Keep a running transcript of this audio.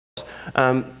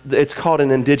It's called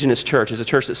an indigenous church. It's a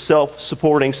church that's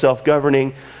self-supporting,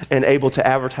 self-governing, and able to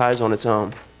advertise on its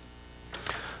own.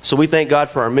 So we thank God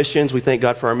for our missions, we thank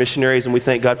God for our missionaries, and we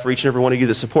thank God for each and every one of you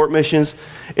that support missions.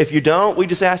 If you don't, we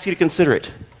just ask you to consider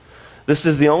it. This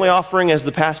is the only offering as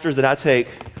the pastor that I take,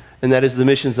 and that is the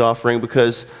missions offering,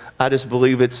 because I just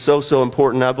believe it's so, so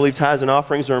important. I believe tithes and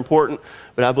offerings are important,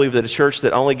 but I believe that a church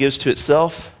that only gives to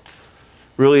itself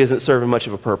really isn't serving much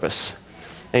of a purpose.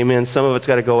 Amen. Some of it's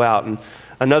got to go out. And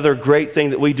another great thing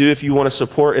that we do if you want to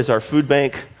support is our food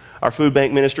bank. Our food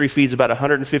bank ministry feeds about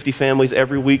 150 families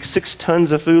every week. 6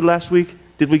 tons of food last week.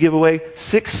 Did we give away?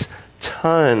 6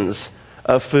 tons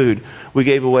of food. We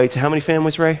gave away to how many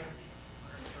families, Ray?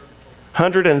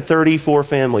 134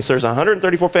 families. So there's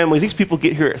 134 families. These people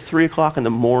get here at 3 o'clock in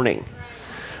the morning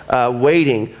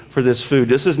waiting for this food.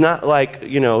 This is not like,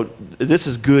 this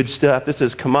is good stuff. This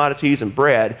is commodities and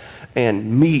bread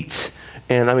and meat.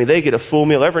 And I mean, they get a full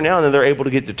meal. Every now and then they're able to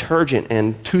get detergent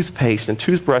and toothpaste and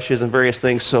toothbrushes and various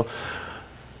things. So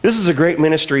this is a great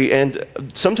ministry. And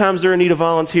sometimes they're in need of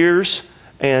volunteers.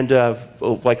 And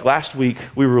like last week,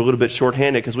 we were a little bit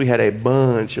shorthanded because we had a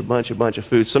bunch of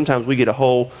food. Sometimes we get a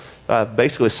whole,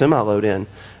 basically a semi-load in.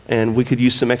 And we could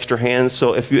use some extra hands.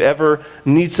 So if you ever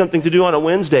need something to do on a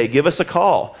Wednesday, give us a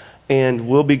call. And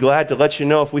we'll be glad to let you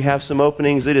know if we have some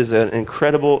openings. It is an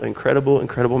incredible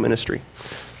ministry.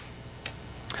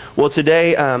 Well,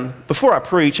 today, before I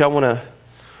preach, I want to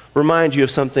remind you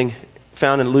of something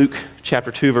found in Luke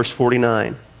chapter 2, verse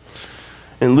 49.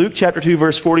 In Luke chapter 2,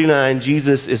 verse 49,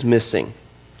 Jesus is missing.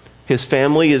 His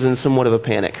family is in somewhat of a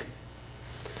panic.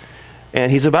 And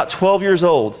he's about 12 years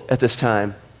old at this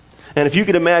time. And if you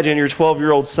could imagine your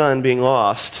 12-year-old son being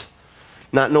lost,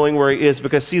 not knowing where he is,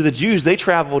 because see, the Jews, they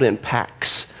traveled in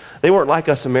packs. They weren't like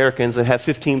us Americans that have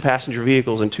 15 passenger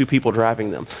vehicles and 2 people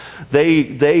driving them.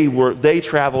 They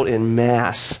traveled in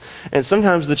mass. And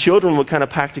sometimes the children would kind of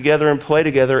pack together and play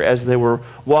together as they were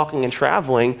walking and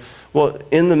traveling. Well,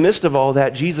 in the midst of all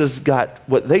that, Jesus got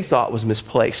what they thought was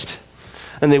misplaced.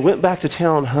 And they went back to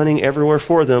town hunting everywhere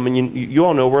for them. And you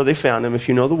all know where they found him if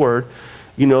you know the word.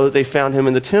 You know that they found him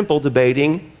in the temple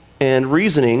debating and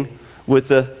reasoning with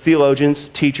the theologians,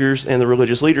 teachers, and the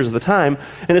religious leaders of the time.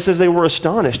 And it says they were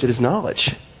astonished at his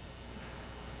knowledge.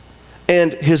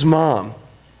 And his mom.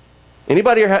 Any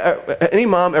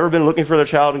mom ever been looking for their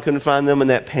child and couldn't find them and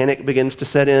that panic begins to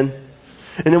set in?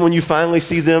 And then when you finally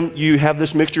see them, you have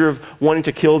this mixture of wanting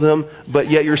to kill them, but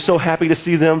yet you're so happy to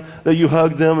see them that you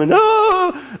hug them and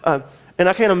and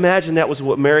I can't imagine that was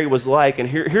what Mary was like. And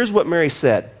here's what Mary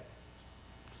said.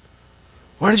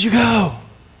 Where did you go?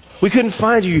 We couldn't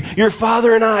find you. Your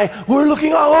father and I, we're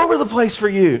looking all over the place for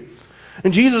you.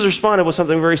 And Jesus responded with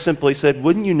something very simple. He said,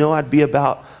 wouldn't you know I'd be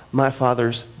about my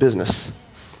Father's business?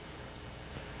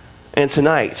 And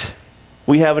tonight,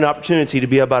 we have an opportunity to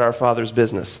be about our Father's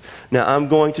business. Now, I'm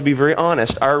going to be very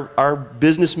honest. Our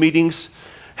business meetings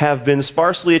have been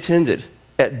sparsely attended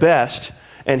at best.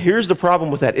 And here's the problem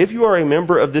with that. If you are a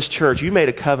member of this church, you made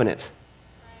a covenant.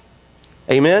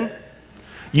 Amen?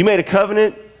 You made a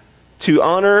covenant to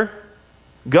honor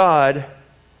God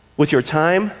with your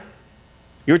time,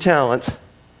 your talent,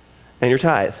 and your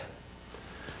tithe.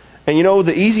 And you know,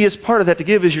 the easiest part of that to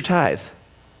give is your tithe.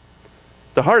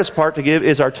 The hardest part to give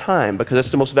is our time, because that's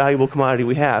the most valuable commodity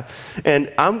we have.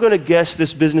 And I'm going to guess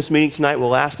this business meeting tonight will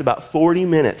last about 40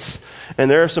 minutes. And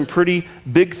there are some pretty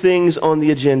big things on the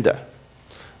agenda.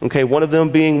 Okay, one of them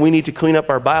being we need to clean up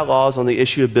our bylaws on the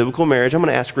issue of biblical marriage. I'm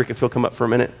going to ask Rick if he'll come up for a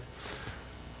minute.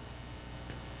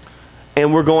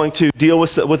 And we're going to deal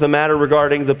with a matter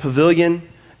regarding the pavilion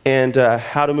and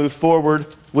how to move forward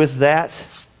with that.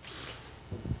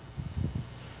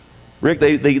 Rick,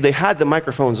 they had the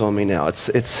microphones on me now.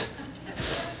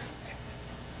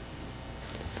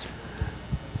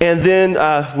 And then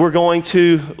we're going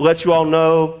to let you all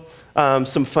know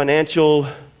some financial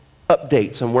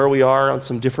updates on where we are on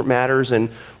some different matters and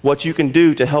what you can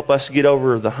do to help us get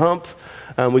over the hump.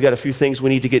 We got a few things we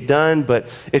need to get done, but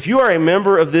if you are a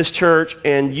member of this church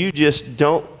and you just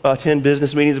don't attend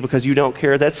business meetings because you don't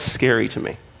care, that's scary to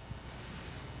me.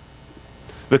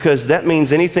 Because that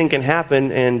means anything can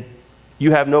happen and you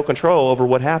have no control over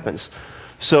what happens.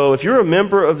 So if you're a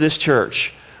member of this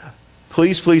church,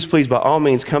 please, please, please, by all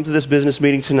means, come to this business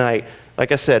meeting tonight.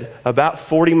 Like I said, about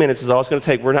 40 minutes is all it's going to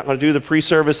take. We're not going to do the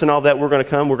pre-service and all that. We're going to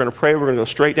come, we're going to pray, we're going to go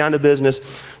straight down to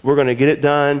business. We're going to get it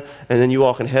done, and then you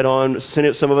all can head on. Some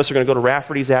of us are going to go to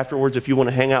Rafferty's afterwards if you want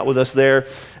to hang out with us there,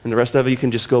 and the rest of you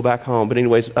can just go back home. But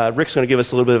anyways, Rick's going to give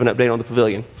us a little bit of an update on the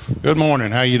pavilion. Good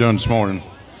morning. How you doing this morning?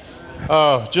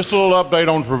 Just a little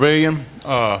update on the pavilion.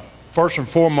 First and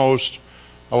foremost,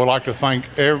 I would like to thank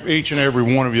each and every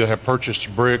one of you that have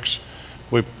purchased bricks.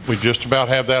 We just about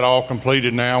have that all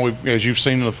completed now. As you've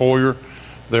seen in the foyer,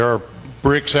 there are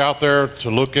bricks out there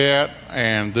to look at,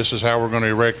 and this is how we're going to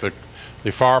erect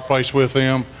the fireplace with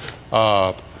them.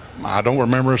 I don't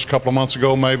remember, it's a couple of months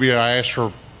ago maybe, I asked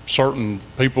for certain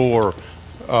people or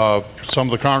some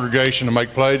of the congregation to make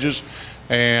pledges,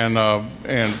 and a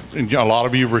lot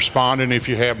of you responded. If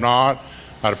you have not,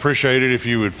 I'd appreciate it if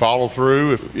you would follow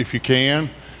through if you can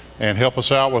and help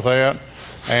us out with that.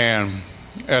 And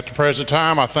at the present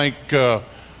time, I think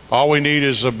all we need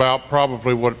is about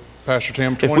probably what, Pastor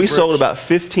Tim, 20 If we bricks? sold about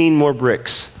 15 more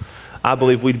bricks, I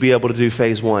believe we'd be able to do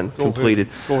phase one completed.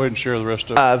 Go ahead and share the rest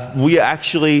of it. We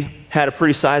actually had a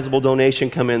pretty sizable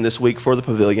donation come in this week for the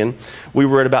pavilion. We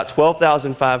were at about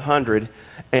 12,500,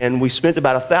 and we spent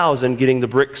about $1,000 getting the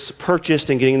bricks purchased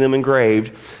and getting them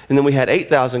engraved, and then we had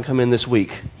 8,000 come in this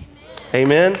week.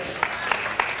 Amen?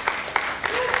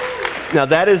 Now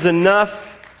that is enough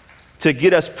to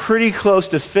get us pretty close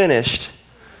to finished,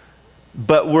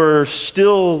 but we're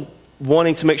still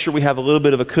wanting to make sure we have a little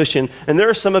bit of a cushion. And there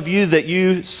are some of you that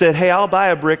you said, hey, I'll buy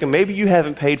a brick, and maybe you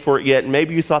haven't paid for it yet, and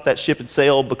maybe you thought that ship had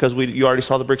sailed because you already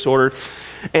saw the bricks ordered.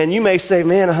 And you may say,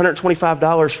 man,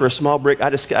 $125 for a small brick, I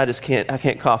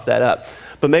can't cough that up.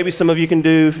 But maybe some of you can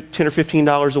do $10 or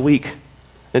 $15 a week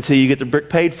until you get the brick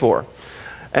paid for.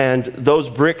 And those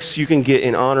bricks you can get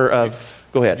in honor of,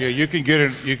 go ahead. Yeah, you can get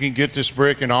it. You can get this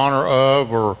brick in honor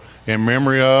of, or in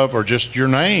memory of, or just your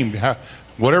name.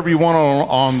 Whatever you want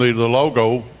on the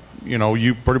logo, you know,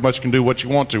 you pretty much can do what you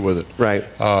want to with it. Right.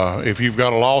 If you've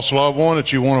got a lost loved one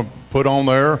that you want to put on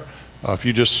there, if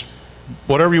you just,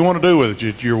 whatever you want to do with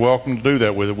it, you're welcome to do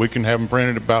that with it. We can have them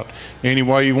printed about any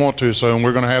way you want to. So, and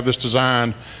we're going to have this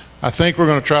designed. I think we're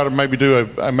going to try to maybe do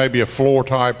maybe a floor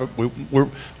type.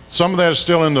 Some of that is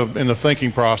still in the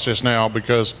thinking process now,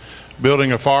 because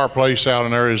building a fireplace out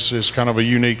in there is kind of a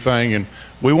unique thing, and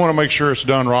we want to make sure it's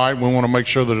done right. We want to make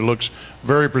sure that it looks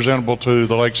very presentable to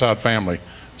the Lakeside family.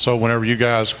 So whenever you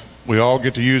guys, we all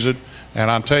get to use it, and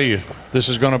I tell you, this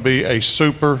is going to be a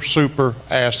super, super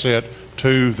asset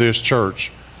to this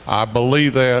church. I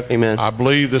believe that. Amen. I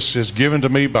believe this is given to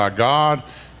me by God.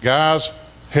 Guys,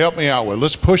 help me out with it.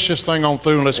 Let's push this thing on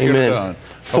through and let's get it done.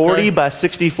 40 by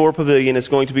 64 pavilion is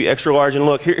going to be extra large. And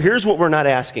look, here's what we're not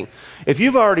asking. If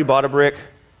you've already bought a brick,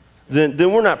 then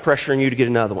we're not pressuring you to get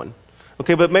another one.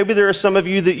 Okay, but maybe there are some of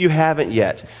you that you haven't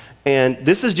yet. And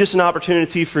this is just an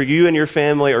opportunity for you and your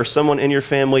family, or someone in your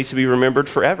family, to be remembered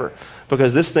forever.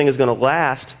 Because this thing is going to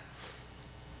last,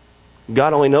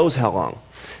 God only knows how long,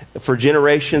 for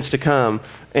generations to come.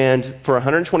 And for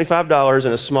 $125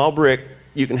 and a small brick,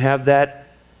 you can have that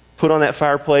put on that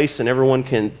fireplace, and everyone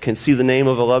can see the name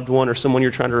of a loved one or someone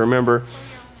you're trying to remember,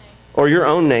 or your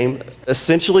own name,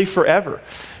 essentially forever.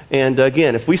 And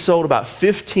again, if we sold about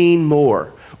 15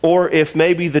 more, or if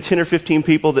maybe the 10 or 15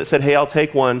 people that said, hey, I'll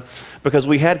take one, because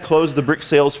we had closed the brick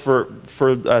sales for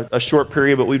a short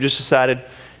period, but we've just decided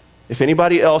if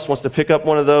anybody else wants to pick up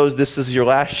one of those, this is your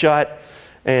last shot.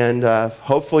 And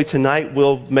hopefully tonight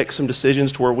we'll make some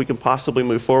decisions to where we can possibly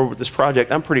move forward with this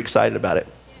project. I'm pretty excited about it.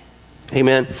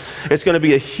 Amen. It's going to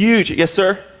be a huge, yes,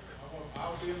 sir?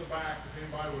 I'll be in the back. If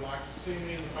anybody would like to see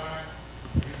me in the back,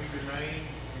 give me your name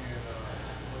and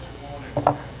what you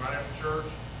want, and right after church,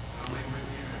 I'll meet with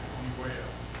you and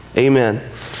you will. Amen.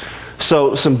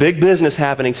 So some big business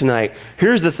happening tonight.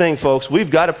 Here's the thing, folks.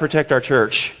 We've got to protect our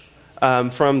church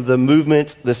from the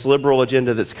movement, this liberal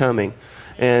agenda that's coming.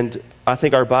 And I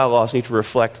think our bylaws need to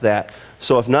reflect that.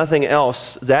 So if nothing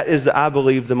else, that is, I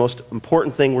believe, the most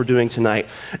important thing we're doing tonight.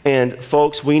 And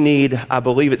folks, we need, I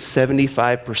believe it's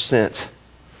 75%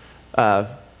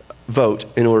 vote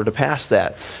in order to pass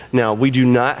that. Now, we do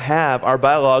not have, our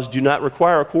bylaws do not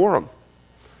require a quorum.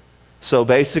 So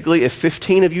basically, if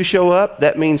 15 of you show up,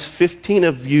 that means 15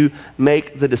 of you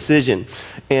make the decision.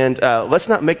 And let's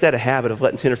not make that a habit of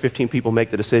letting 10 or 15 people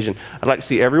make the decision. I'd like to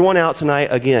see everyone out tonight.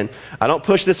 Again, I don't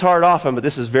push this hard often, but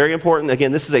this is very important.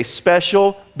 Again, this is a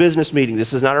special business meeting.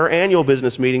 This is not our annual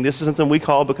business meeting. This is something we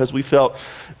called because we felt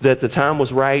that the time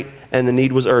was right and the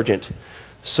need was urgent.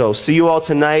 So see you all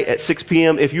tonight at 6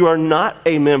 p.m. If you are not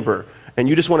a member, and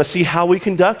you just want to see how we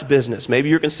conduct business. Maybe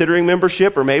you're considering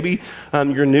membership, or maybe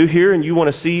you're new here and you want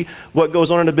to see what goes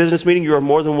on in a business meeting, you are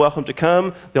more than welcome to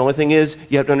come. The only thing is,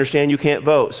 you have to understand you can't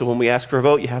vote. So when we ask for a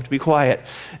vote, you have to be quiet.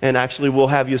 And actually, we'll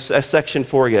have you a section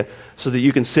for you so that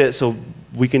you can sit, so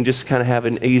we can just kind of have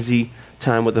an easy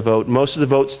time with the vote. Most of the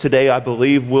votes today, I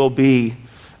believe, will be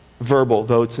verbal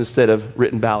votes instead of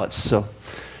written ballots. So,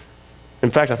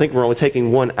 in fact, I think we're only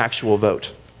taking one actual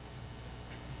vote.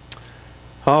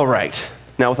 All right.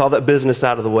 Now, with all that business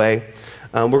out of the way,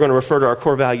 We're going to refer to our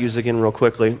core values again real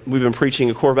quickly. We've been preaching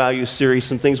a core values series,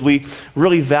 some things we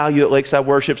really value at Lakeside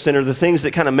Worship Center, the things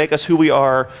that kind of make us who we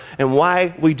are and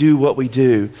why we do what we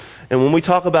do. And when we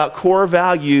talk about core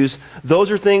values, those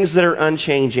are things that are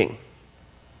unchanging.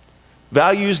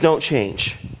 Values don't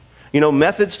change. You know,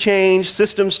 methods change,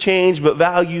 systems change, but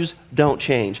values don't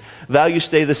change. Values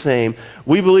stay the same.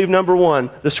 We believe, number one,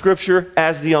 the Scripture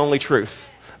as the only truth.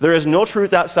 There is no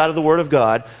truth outside of the Word of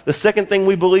God. The second thing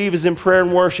we believe is in prayer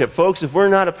and worship. Folks, if we're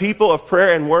not a people of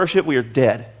prayer and worship, we are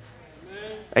dead.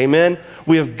 Amen?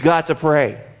 We have got to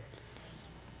pray.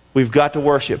 We've got to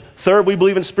worship. Third, we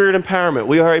believe in spirit empowerment.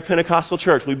 We are a Pentecostal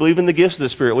church. We believe in the gifts of the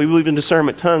Spirit. We believe in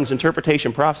discernment, tongues,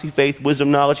 interpretation, prophecy, faith,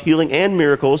 wisdom, knowledge, healing, and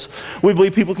miracles. We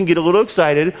believe people can get a little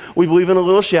excited. We believe in a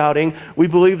little shouting. We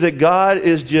believe that God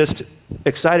is just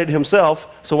excited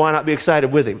himself, so why not be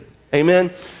excited with him?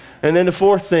 Amen? And then the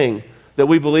fourth thing that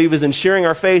we believe is in sharing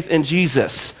our faith in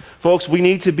Jesus. Folks, we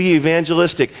need to be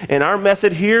evangelistic. And our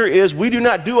method here is we do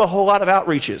not do a whole lot of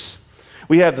outreaches.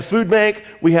 We have the food bank.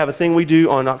 We have a thing we do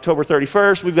on October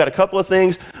 31st. We've got a couple of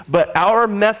things. But our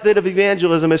method of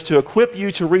evangelism is to equip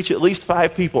you to reach at least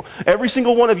 5 people. Every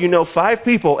single one of you know 5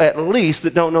 people at least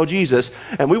that don't know Jesus.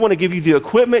 And we want to give you the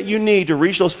equipment you need to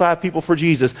reach those 5 people for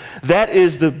Jesus. That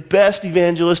is the best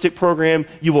evangelistic program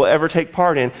you will ever take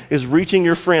part in, is reaching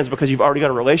your friends, because you've already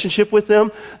got a relationship with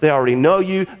them. They already know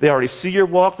you. They already see your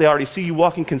walk. They already see you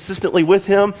walking consistently with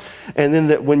him. And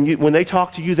then when they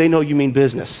talk to you, they know you mean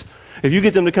business. If you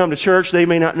get them to come to church, they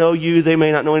may not know you, they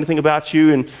may not know anything about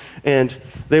you, and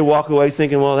they walk away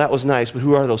thinking, well, that was nice, but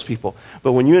who are those people?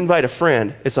 But when you invite a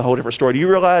friend, it's a whole different story. Do you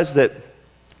realize that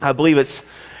I believe it's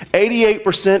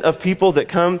 88% of people that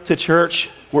come to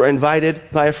church were invited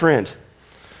by a friend?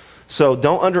 So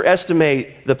don't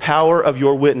underestimate the power of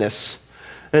your witness.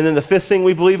 And then the fifth thing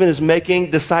we believe in is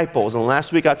making disciples. And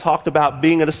last week I talked about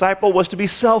being a disciple was to be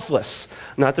selfless,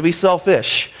 not to be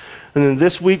selfish. And then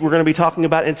this week, we're going to be talking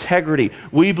about integrity.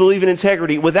 We believe in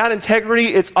integrity. Without integrity,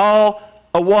 it's all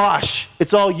a wash.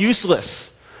 It's all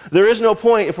useless. There is no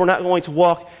point if we're not going to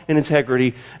walk in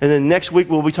integrity. And then next week,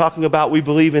 we'll be talking about we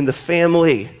believe in the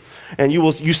family. And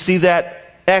you see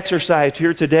that exercise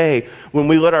here today when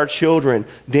we let our children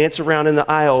dance around in the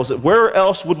aisles. Where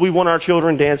else would we want our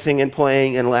children dancing and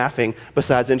playing and laughing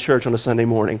besides in church on a Sunday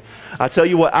morning? I tell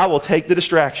you what, I will take the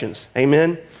distractions.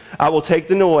 Amen? I will take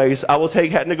the noise. I will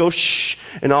take having to go shh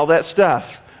and all that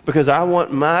stuff, because I want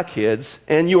my kids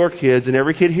and your kids and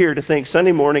every kid here to think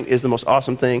Sunday morning is the most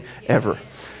awesome thing ever.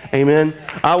 Amen.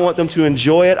 I want them to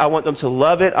enjoy it. I want them to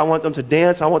love it. I want them to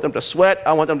dance. I want them to sweat.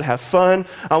 I want them to have fun.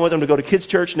 I want them to go to kids'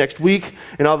 church next week,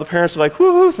 and all the parents are like,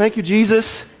 woo, thank you,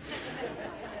 Jesus.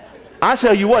 I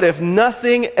tell you what, if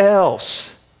nothing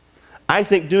else, I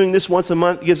think doing this once a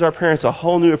month gives our parents a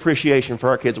whole new appreciation for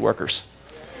our kids' workers.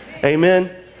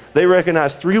 Amen. They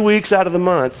recognize 3 weeks out of the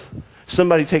month,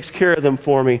 somebody takes care of them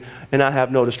for me, and I have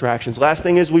no distractions. Last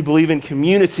thing is we believe in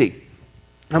community.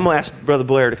 I'm going to ask Brother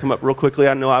Blair to come up real quickly.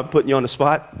 I know I'm putting you on the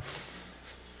spot.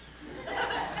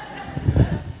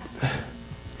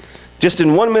 Just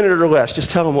in 1 minute or less,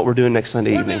 just tell them what we're doing next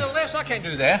Sunday evening. 1 minute or less? I can't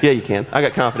do that. Yeah, you can. I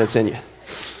got confidence in you.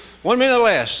 1 minute or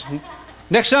less.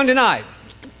 Next Sunday night,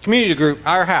 community group,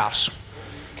 our house.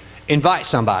 Invite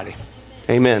somebody.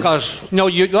 Amen. Because, you know,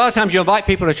 a lot of times you invite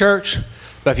people to church,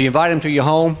 but if you invite them to your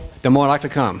home, they're more likely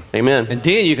to come. Amen. And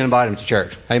then you can invite them to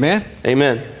church. Amen?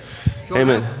 Amen. Sure.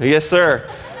 Amen. Yes, sir.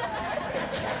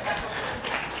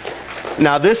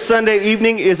 Now, this Sunday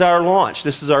evening is our launch.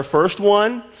 This is our first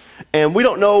one, and we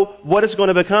don't know what it's going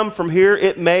to become from here.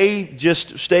 It may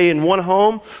just stay in one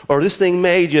home, or this thing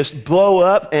may just blow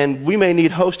up, and we may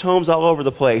need host homes all over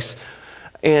the place.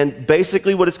 And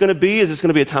basically what it's going to be is it's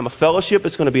going to be a time of fellowship.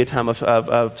 It's going to be a time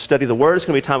of study of the Word. It's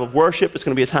going to be a time of worship. It's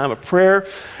going to be a time of prayer.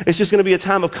 It's just going to be a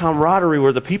time of camaraderie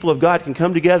where the people of God can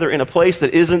come together in a place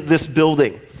that isn't this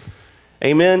building.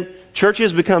 Amen?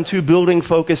 Churches become too building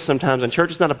focused sometimes, and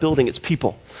church is not a building, it's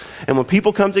people. And when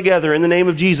people come together in the name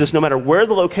of Jesus, no matter where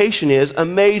the location is,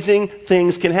 amazing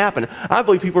things can happen. I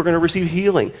believe people are going to receive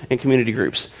healing in community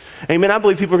groups. Amen. I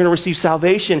believe people are going to receive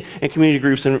salvation in community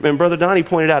groups. And Brother Donnie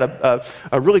pointed out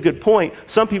a really good point.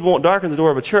 Some people won't darken the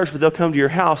door of a church, but they'll come to your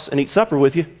house and eat supper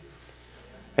with you.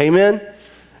 Amen.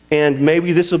 And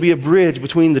maybe this will be a bridge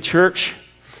between the church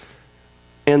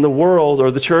and the world, or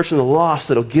the church and the lost,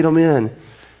 that'll get them in.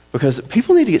 Because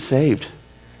people need to get saved.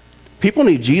 People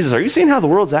need Jesus. Are you seeing how the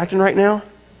world's acting right now?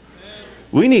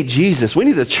 We need Jesus. We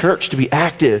need the church to be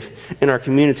active in our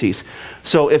communities.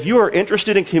 So if you are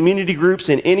interested in community groups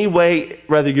in any way,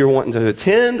 whether you're wanting to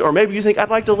attend or maybe you think I'd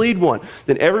like to lead one,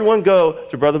 then everyone go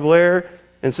to Brother Blair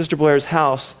in Sister Blair's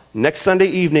house next Sunday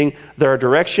evening. There are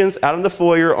directions out in the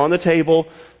foyer on the table,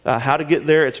 how to get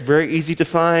there. It's very easy to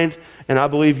find, and I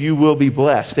believe you will be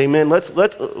blessed. Amen. Let's pull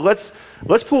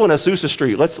in Azusa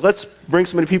Street. Let's bring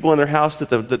so many people in their house that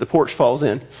the porch falls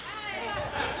in.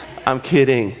 I'm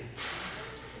kidding.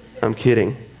 I'm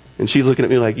kidding. And she's looking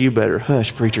at me like, you better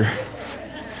hush, preacher.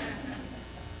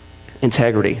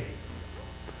 Integrity.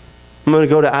 I'm going to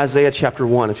go to Isaiah chapter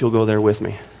 1, if you'll go there with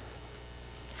me.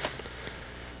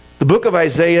 The book of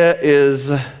Isaiah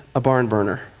is a barn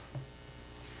burner.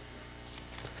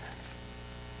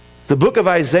 The book of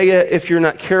Isaiah, if you're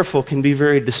not careful, can be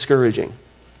very discouraging.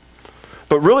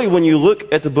 But really, when you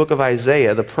look at the book of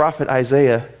Isaiah, the prophet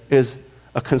Isaiah is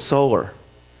a consoler.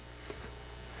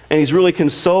 And he's really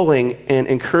consoling and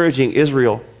encouraging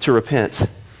Israel to repent.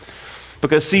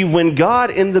 Because see, when God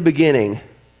in the beginning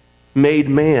made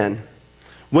man,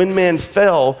 when man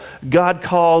fell, God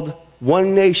called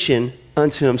one nation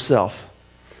unto himself.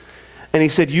 And he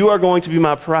said, you are going to be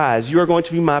my prize. You are going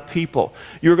to be my people.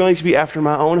 You're going to be after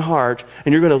my own heart,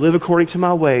 and you're going to live according to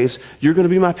my ways. You're going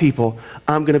to be my people.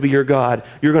 I'm going to be your God.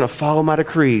 You're going to follow my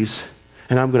decrees,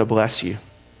 and I'm going to bless you.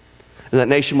 And that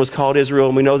nation was called Israel,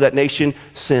 and we know that nation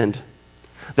sinned.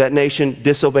 That nation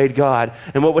disobeyed God.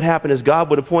 And what would happen is God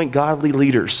would appoint godly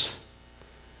leaders.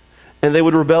 And they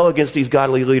would rebel against these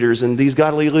godly leaders, and these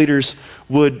godly leaders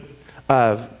would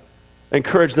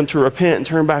encourage them to repent and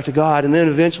turn back to God. And then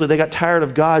eventually they got tired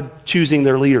of God choosing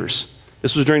their leaders.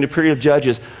 This was during the period of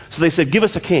Judges. So they said, give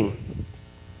us a king.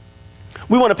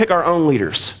 We want to pick our own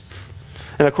leaders.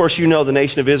 And of course, you know the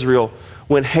nation of Israel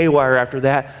went haywire after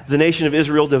that. The nation of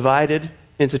Israel divided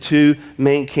into two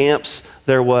main camps.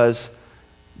 There was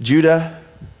Judah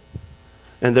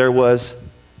and there was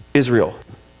Israel.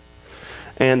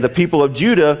 And the people of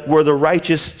Judah were the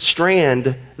righteous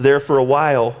strand there for a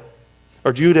while.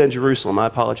 Or Judah and Jerusalem, I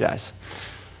apologize.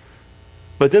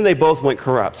 But then they both went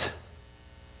corrupt.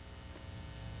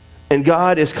 And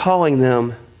God is calling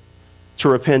them to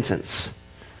repentance.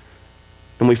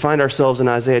 And we find ourselves in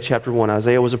Isaiah chapter 1.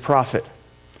 Isaiah was a prophet.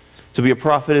 To be a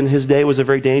prophet in his day was a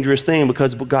very dangerous thing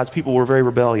because God's people were very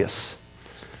rebellious.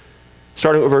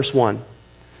 Starting with verse 1.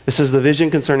 It says, the vision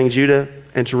concerning Judah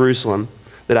and Jerusalem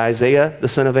that Isaiah, the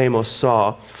son of Amos,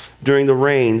 saw during the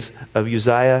reigns of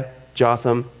Uzziah,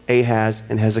 Jotham, Ahaz,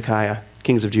 and Hezekiah,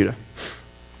 kings of Judah.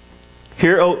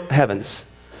 Hear, O heavens,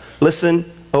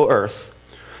 listen, O earth,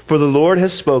 for the Lord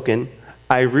has spoken.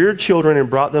 I reared children and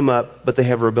brought them up, but they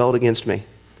have rebelled against me.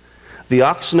 The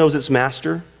ox knows its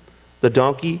master, the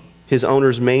donkey his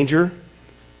owner's manger,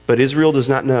 but Israel does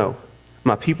not know.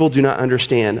 My people do not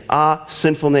understand. Ah,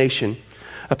 sinful nation,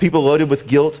 a people loaded with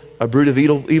guilt, a brood of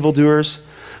evildoers,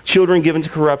 children given to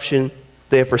corruption.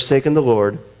 They have forsaken the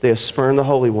Lord. They have spurned the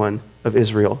Holy One of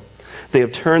Israel. They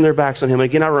have turned their backs on him. And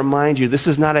again, I remind you, this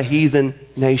is not a heathen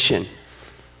nation.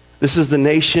 This is the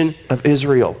nation of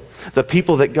Israel, the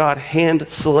people that God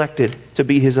hand-selected to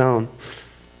be his own,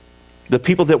 the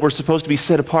people that were supposed to be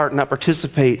set apart and not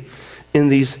participate in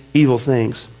these evil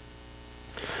things.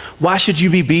 Why should you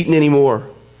be beaten anymore?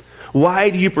 Why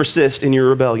do you persist in your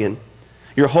rebellion?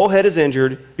 Your whole head is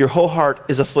injured. Your whole heart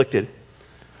is afflicted.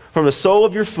 From the sole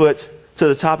of your foot to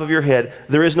the top of your head,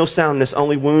 there is no soundness,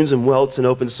 only wounds and welts and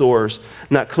open sores,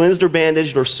 not cleansed or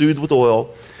bandaged or soothed with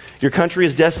oil. Your country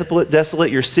is desolate,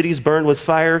 your cities burned with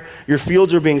fire, your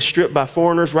fields are being stripped by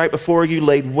foreigners right before you,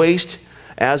 laid waste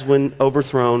as when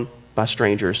overthrown by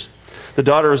strangers. The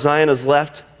daughter of Zion is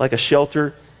left like a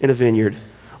shelter in a vineyard,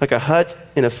 like a hut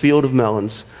in a field of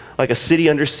melons, like a city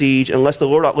under siege. Unless the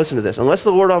Lord, listen to this, unless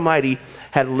the Lord Almighty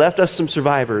had left us some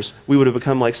survivors, we would have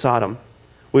become like Sodom.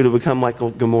 We would have become like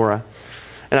Gomorrah.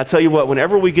 And I tell you what,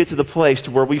 whenever we get to the place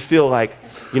to where we feel like,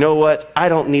 you know what, I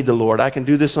don't need the Lord, I can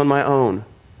do this on my own.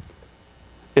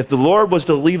 If the Lord was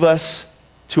to leave us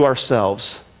to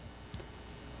ourselves,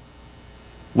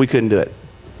 we couldn't do it.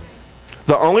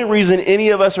 The only reason any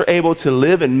of us are able to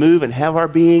live and move and have our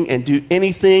being and do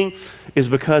anything is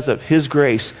because of his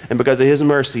grace and because of his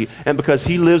mercy and because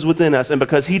he lives within us and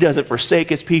because he doesn't forsake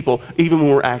his people even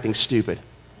when we're acting stupid.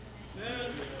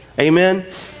 Amen?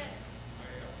 It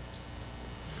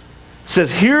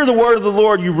says, hear the word of the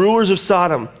Lord, you rulers of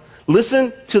Sodom.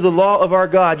 Listen to the law of our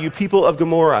God, you people of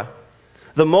Gomorrah.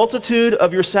 The multitude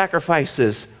of your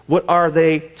sacrifices, what are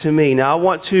they to me? Now I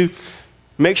want to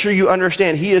Make sure you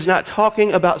understand, he is not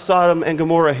talking about Sodom and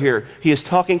Gomorrah here. He is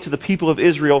talking to the people of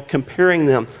Israel, comparing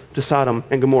them to Sodom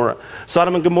and Gomorrah.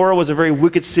 Sodom and Gomorrah was a very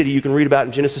wicked city you can read about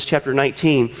in Genesis chapter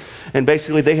 19. And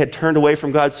basically they had turned away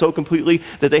from God so completely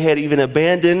that they had even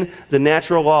abandoned the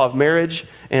natural law of marriage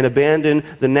and abandoned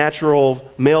the natural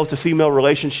male to female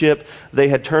relationship. They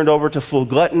had turned over to full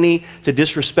gluttony, to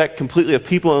disrespect completely of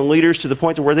people and leaders, to the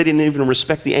point to where they didn't even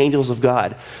respect the angels of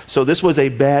God. So this was a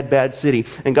bad, bad city.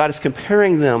 And God is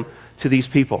comparing them to these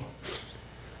people.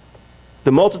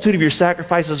 The multitude of your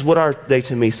sacrifices, what are they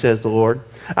to me, says the Lord?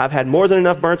 I've had more than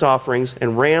enough burnt offerings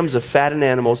and rams of fattened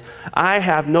animals. I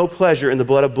have no pleasure in the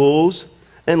blood of bulls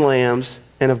and lambs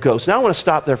and of goats. Now I want to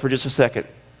stop there for just a second.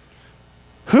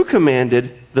 Who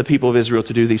commanded the people of Israel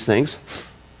to do these things?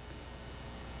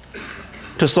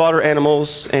 To slaughter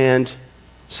animals and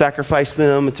sacrifice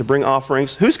them and to bring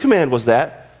offerings. Whose command was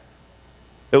that?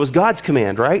 It was God's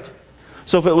command, right?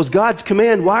 So if it was God's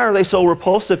command, why are they so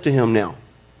repulsive to him now?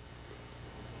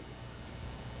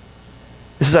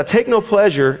 It says, I take no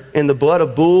pleasure in the blood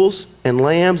of bulls and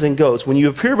lambs and goats. When you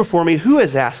appear before me, who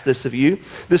has asked this of you,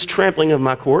 this trampling of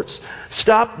my courts?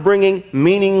 Stop bringing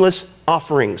meaningless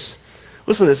offerings.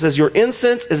 Listen to this. It says, your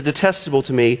incense is detestable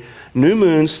to me. New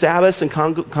moons, Sabbaths, and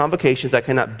convocations, I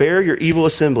cannot bear your evil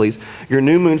assemblies. Your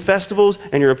new moon festivals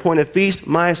and your appointed feast,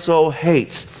 my soul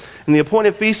hates. And the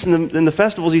appointed feasts and the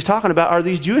festivals he's talking about are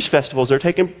these Jewish festivals they're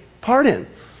taking part in.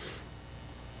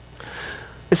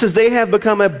 It says, they have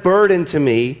become a burden to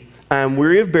me. I am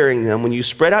weary of bearing them. When you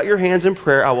spread out your hands in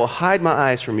prayer, I will hide my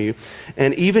eyes from you.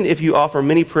 And even if you offer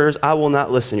many prayers, I will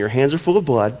not listen. Your hands are full of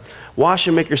blood. Wash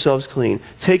and make yourselves clean.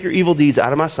 Take your evil deeds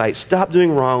out of my sight. Stop doing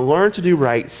wrong. Learn to do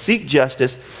right. Seek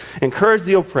justice. Encourage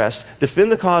the oppressed. Defend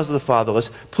the cause of the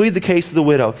fatherless. Plead the case of the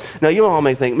widow. Now, you all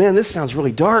may think, man, this sounds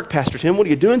really dark, Pastor Tim. What are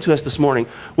you doing to us this morning?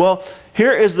 Well,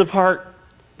 here is the part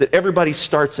that everybody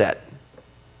starts at.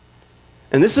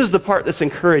 And this is the part that's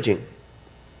encouraging.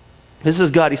 This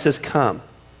is God. He says, come.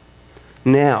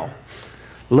 Now,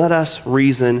 let us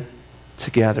reason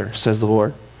together, says the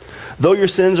Lord. Though your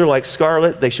sins are like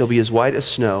scarlet, they shall be as white as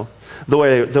snow.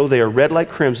 Though they are red like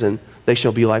crimson, they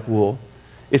shall be like wool.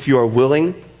 If you are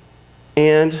willing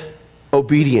and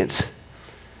obedient,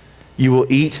 you will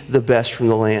eat the best from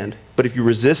the land. But if you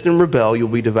resist and rebel, you'll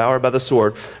be devoured by the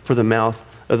sword, for the mouth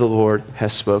of the Lord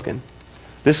has spoken.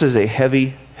 This is a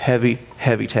heavy, heavy,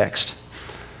 heavy text.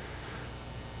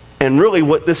 And really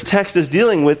what this text is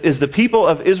dealing with is the people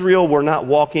of Israel were not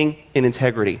walking in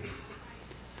integrity.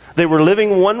 They were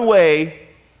living one way,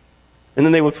 and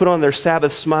then they would put on their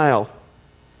Sabbath smile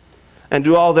and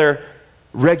do all their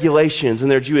regulations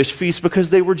and their Jewish feasts because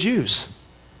they were Jews.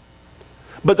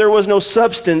 But there was no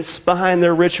substance behind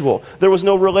their ritual. There was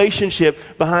no relationship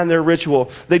behind their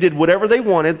ritual. They did whatever they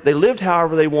wanted. They lived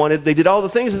however they wanted. They did all the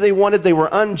things that they wanted. They were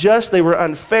unjust. They were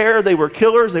unfair. They were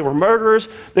killers. They were murderers.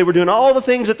 They were doing all the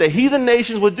things that the heathen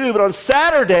nations would do. But on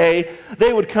Saturday,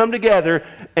 they would come together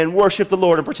and worship the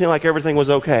Lord and pretend like everything was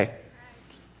okay.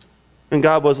 And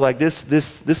God was like, this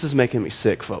is making me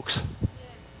sick, folks.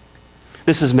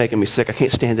 This is making me sick. I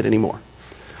can't stand it anymore.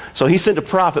 So he sent a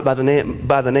prophet by the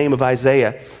name of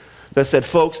Isaiah that said,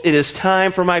 folks, it is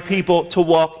time for my people to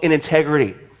walk in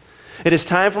integrity. It is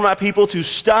time for my people to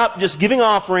stop just giving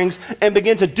offerings and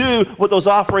begin to do what those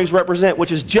offerings represent,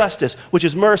 which is justice, which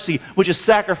is mercy, which is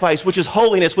sacrifice, which is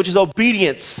holiness, which is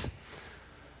obedience.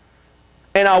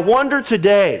 And I wonder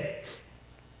today,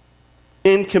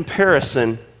 in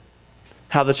comparison,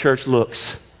 how the church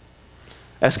looks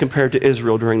as compared to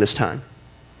Israel during this time.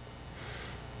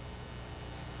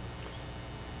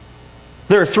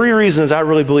 There are three reasons I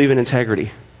really believe in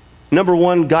integrity. Number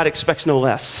one, God expects no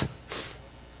less.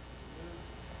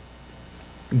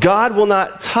 God will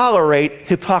not tolerate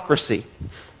hypocrisy.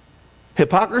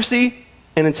 Hypocrisy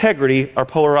and integrity are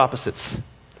polar opposites.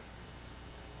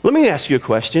 Let me ask you a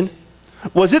question.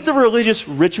 Was it the religious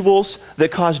rituals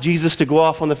that caused Jesus to go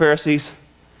off on the Pharisees?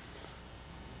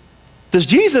 Does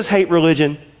Jesus hate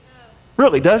religion?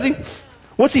 Really, does he?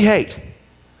 What's he hate?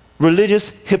 Religious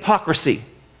hypocrisy.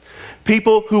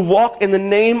 People who walk in the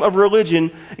name of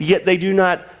religion, yet they do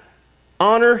not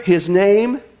honor his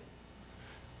name.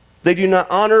 They do not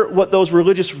honor what those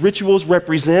religious rituals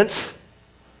represent.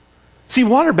 See,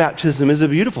 water baptism is a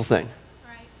beautiful thing.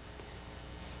 Right.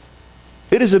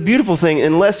 It is a beautiful thing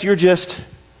unless you're just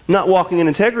not walking in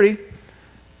integrity.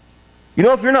 You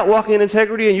know, if you're not walking in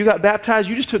integrity and you got baptized,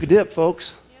 you just took a dip,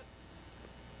 folks. Yep.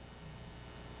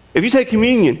 If you take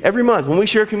communion every month, when we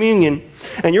share communion,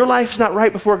 and your life's not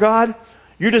right before God,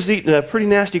 you're just eating a pretty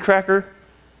nasty cracker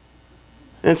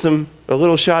and a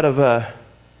little shot of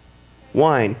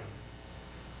wine.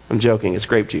 I'm joking, it's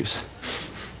grape juice.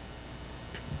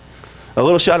 a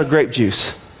little shot of grape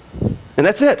juice, and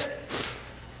that's it.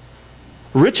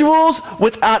 Rituals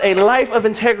without a life of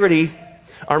integrity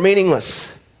are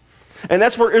meaningless. And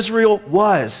that's where Israel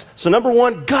was. So number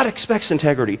one, God expects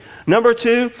integrity. Number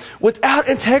two, without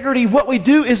integrity, what we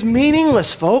do is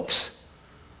meaningless, folks.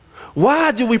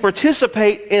 Why do we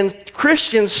participate in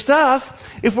Christian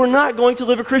stuff if we're not going to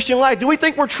live a Christian life? Do we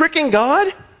think we're tricking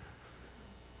God?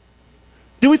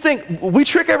 Do we think we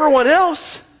trick everyone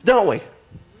else? Don't we?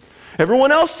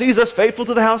 Everyone else sees us faithful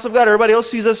to the house of God. Everybody else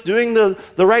sees us doing the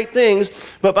right things.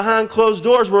 But behind closed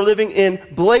doors, we're living in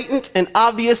blatant and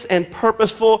obvious and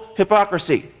purposeful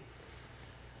hypocrisy.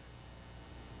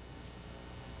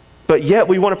 But yet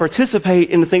we want to participate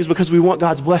in the things because we want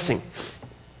God's blessing.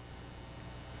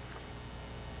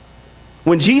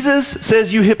 When Jesus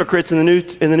says you hypocrites in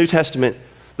the New Testament,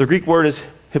 the Greek word is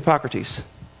hypocrates.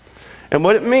 And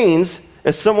what it means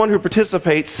is someone who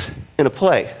participates in a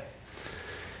play.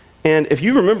 And if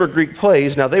you remember Greek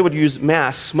plays, now they would use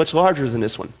masks much larger than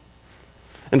this one.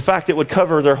 In fact, it would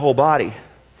cover their whole body.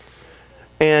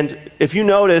 And if you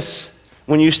notice,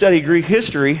 when you study Greek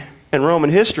history and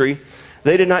Roman history,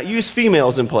 they did not use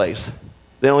females in plays.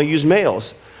 They only used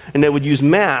males. And they would use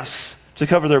masks to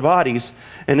cover their bodies.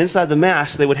 And inside the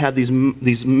masks, they would have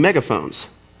these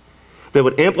megaphones. They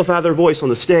would amplify their voice on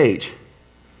the stage.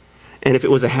 And if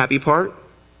it was a happy part,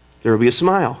 there would be a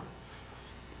smile.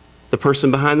 The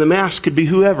person behind the mask could be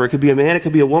whoever. It could be a man, it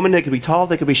could be a woman, they could be tall,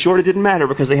 they could be short, it didn't matter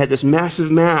because they had this massive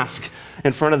mask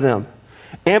in front of them,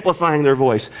 amplifying their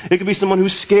voice. It could be someone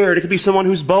who's scared, it could be someone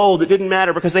who's bold, it didn't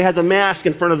matter because they had the mask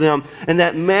in front of them, and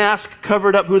that mask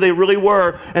covered up who they really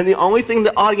were, and the only thing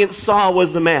the audience saw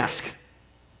was the mask.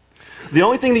 The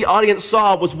only thing the audience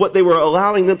saw was what they were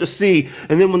allowing them to see,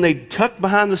 and then when they tucked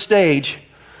behind the stage,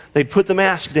 they'd put the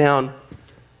mask down,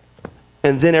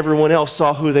 and then everyone else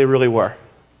saw who they really were.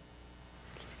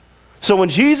 So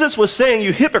when Jesus was saying,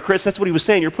 you hypocrites, that's what he was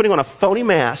saying. You're putting on a phony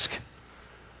mask,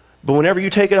 but whenever you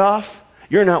take it off,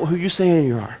 you're not who you're saying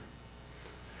you are.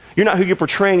 You're not who you're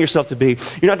portraying yourself to be.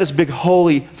 You're not this big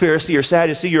holy Pharisee or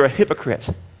Sadducee. You're a hypocrite.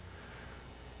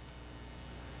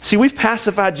 See, we've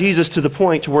pacified Jesus to the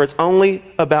point to where it's only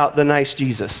about the nice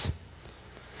Jesus.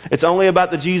 It's only about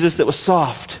the Jesus that was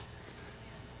soft.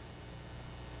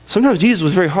 Sometimes Jesus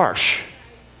was very harsh,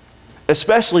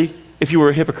 especially if you were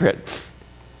a hypocrite.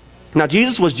 Now,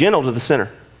 Jesus was gentle to the sinner.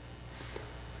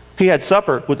 He had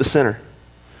supper with the sinner.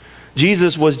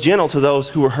 Jesus was gentle to those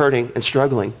who were hurting and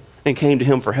struggling and came to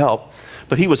him for help,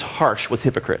 but he was harsh with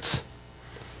hypocrites.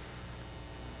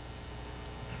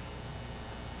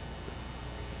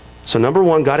 So number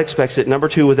one, God expects it. Number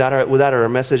two, without our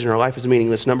message and our life is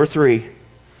meaningless. Number three,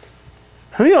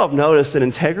 how many of y'all have noticed that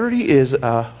integrity is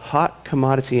a hot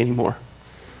commodity anymore?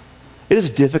 It is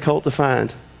difficult to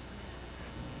find.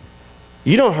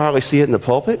 You don't hardly see it in the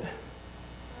pulpit.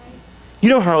 You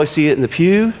don't hardly see it in the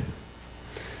pew.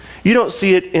 You don't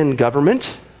see it in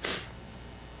government.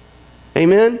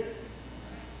 Amen?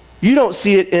 You don't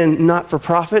see it in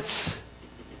not-for-profits.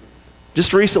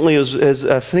 Just recently,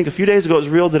 I think a few days ago, it was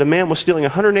revealed that a man was stealing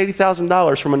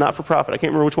 $180,000 from a not-for-profit. I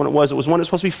can't remember which one it was. It was one that's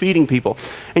supposed to be feeding people.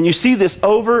 And you see this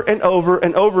over and over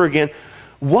and over again.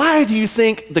 Why do you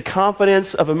think the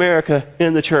confidence of America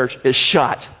in the church is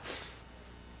shot?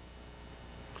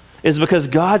 Is because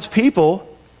God's people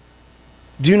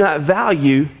do not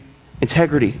value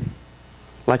integrity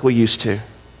like we used to.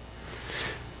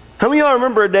 How many of y'all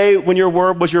remember a day when your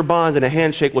word was your bond and a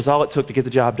handshake was all it took to get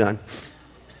the job done?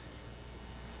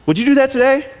 Would you do that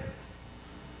today?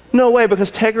 No way, because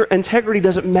integrity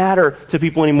doesn't matter to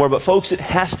people anymore. But folks, it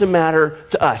has to matter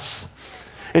to us.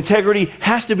 Integrity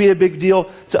has to be a big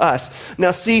deal to us. Now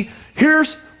see,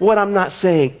 here's what I'm not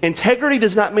saying. Integrity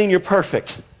does not mean you're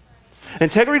perfect.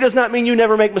 Integrity does not mean you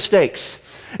never make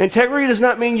mistakes. Integrity does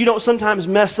not mean you don't sometimes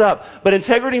mess up. But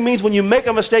integrity means when you make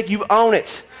a mistake, you own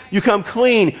it. You come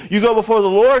clean. You go before the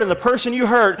Lord and the person you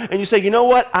hurt, and you say, you know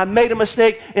what? I made a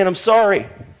mistake, and I'm sorry.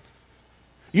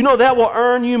 You know that will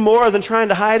earn you more than trying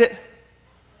to hide it?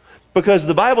 Because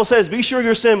the Bible says, be sure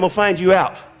your sin will find you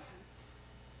out.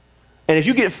 And if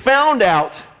you get found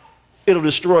out, it'll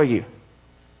destroy you.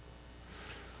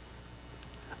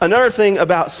 Another thing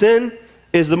about sin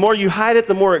is the more you hide it,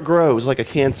 the more it grows, like a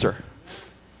cancer.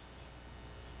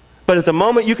 But at the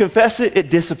moment you confess it, it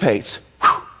dissipates.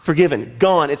 Whew, forgiven,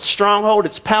 gone. Its stronghold,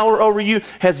 its power over you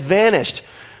has vanished.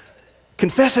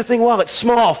 Confess that thing while it's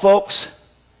small, folks,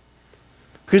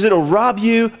 because it'll rob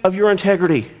you of your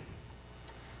integrity.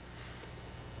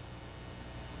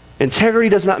 Integrity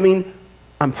does not mean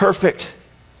I'm perfect.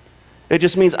 It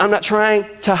just means I'm not trying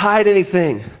to hide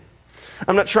anything.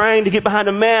 I'm not trying to get behind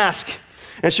a mask.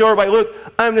 and show everybody, look,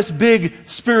 I'm this big,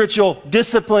 spiritual,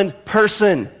 disciplined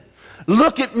person.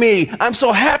 Look at me. I'm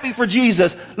so happy for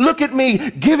Jesus. Look at me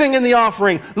giving in the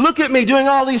offering. Look at me doing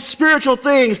all these spiritual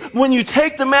things. When you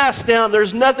take the mask down,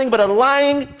 there's nothing but a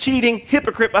lying, cheating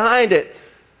hypocrite behind it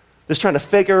that's trying to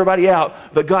fake everybody out,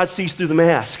 but God sees through the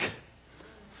mask.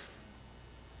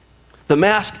 The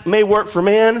mask may work for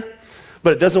man,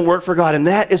 but it doesn't work for God, and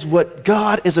that is what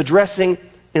God is addressing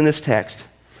in this text.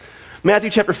 Matthew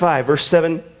chapter 5, verse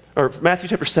 7, or Matthew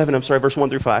chapter 7, verse 1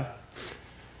 through 5.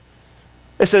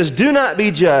 It says, do not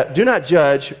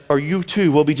judge, or you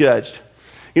too will be judged.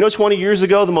 You know, 20 years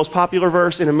ago, the most popular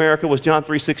verse in America was John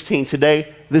 3:16.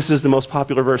 Today, this is the most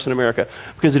popular verse in America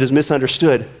because it is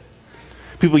misunderstood.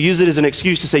 People use it as an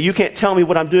excuse to say, you can't tell me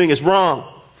what I'm doing is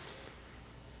wrong.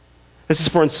 This is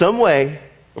for in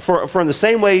the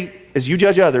same way as you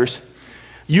judge others,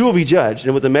 you will be judged.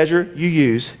 And with the measure you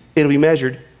use, it'll be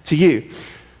measured to you.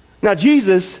 Now,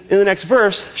 Jesus, in the next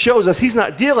verse, shows us he's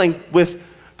not dealing with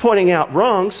pointing out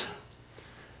wrongs.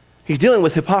 He's dealing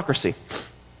with hypocrisy.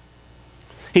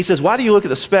 He says, why do you look at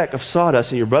the speck of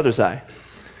sawdust in your brother's eye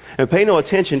and pay no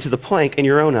attention to the plank in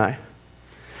your own eye?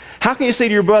 How can you say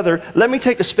to your brother, let me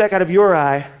take the speck out of your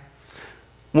eye,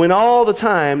 when all the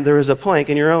time there is a plank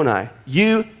in your own eye?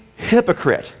 You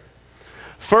hypocrite.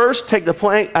 First, take the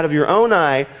plank out of your own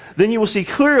eye, then you will see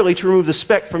clearly to remove the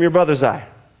speck from your brother's eye.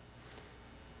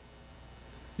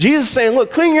 Jesus is saying,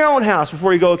 look, clean your own house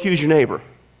before you go accuse your neighbor.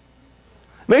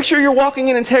 Make sure you're walking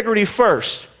in integrity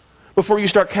first before you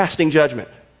start casting judgment,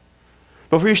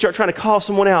 before you start trying to call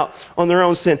someone out on their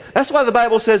own sin. That's why the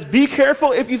Bible says, be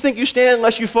careful if you think you stand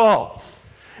lest you fall.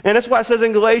 And that's why it says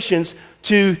in Galatians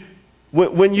to,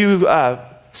 when you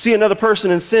see another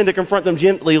person in sin, to confront them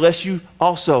gently lest you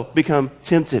also become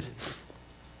tempted.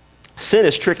 Sin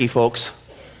is tricky, folks.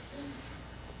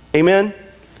 Amen?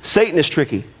 Satan is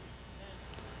tricky.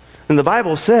 And the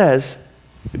Bible says,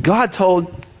 God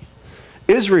told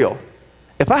Israel,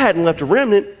 if I hadn't left a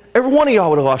remnant, every one of y'all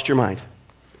would have lost your mind.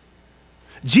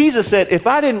 Jesus said, if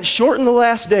I didn't shorten the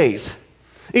last days,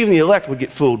 even the elect would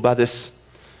get fooled by this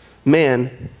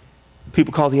man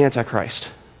people call the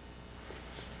Antichrist.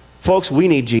 Folks, we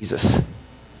need Jesus.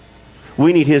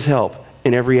 We need his help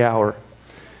in every hour.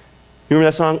 You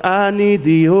remember that song? I need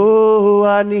thee, oh,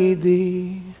 I need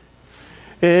thee.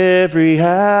 Every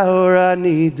hour I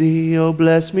need thee, oh,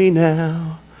 bless me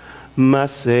now. My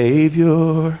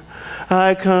Savior,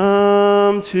 I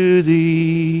come to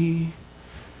thee.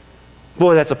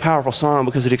 Boy, that's a powerful song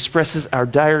because it expresses our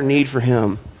dire need for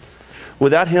him.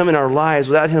 Without him in our lives,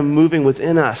 without him moving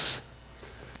within us,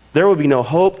 there would be no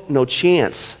hope, no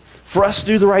chance for us to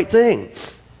do the right thing.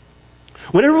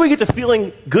 Whenever we get to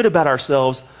feeling good about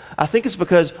ourselves, I think it's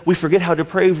because we forget how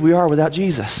depraved we are without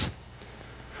Jesus.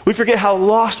 We forget how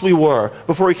lost we were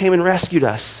before he came and rescued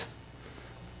us.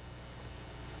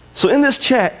 So in this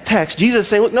text, Jesus is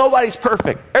saying, look, nobody's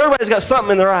perfect. Everybody's got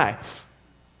something in their eye.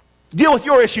 Deal with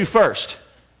your issue first.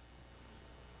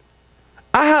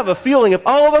 I have a feeling if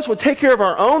all of us would take care of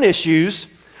our own issues,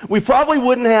 we probably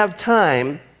wouldn't have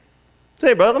time to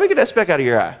say, brother, let me get that speck out of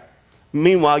your eye.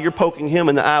 Meanwhile, you're poking him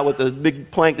in the eye with the big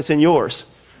plank that's in yours,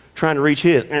 trying to reach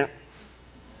his.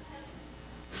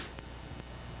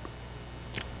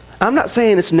 I'm not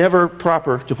saying it's never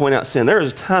proper to point out sin. There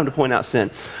is a time to point out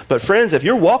sin. But friends, if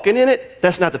you're walking in it,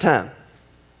 that's not the time.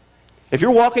 If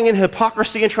you're walking in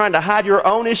hypocrisy and trying to hide your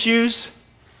own issues,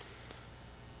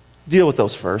 deal with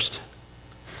those first.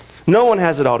 No one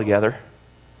has it all together.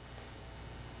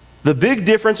 The big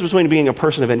difference between being a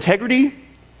person of integrity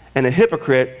and a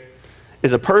hypocrite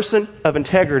is a person of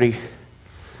integrity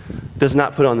does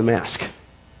not put on the mask.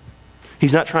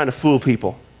 He's not trying to fool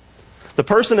people. The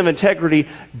person of integrity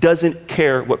doesn't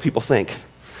care what people think.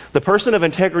 The person of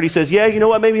integrity says, yeah, you know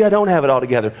what, maybe I don't have it all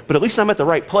together, but at least I'm at the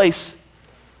right place.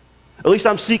 At least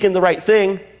I'm seeking the right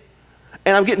thing,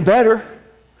 and I'm getting better.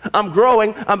 I'm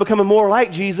growing. I'm becoming more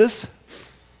like Jesus.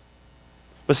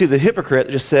 But see, the hypocrite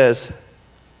just says,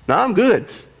 no, I'm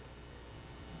good.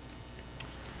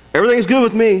 Everything's good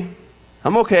with me.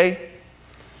 I'm okay.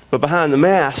 But behind the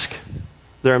mask,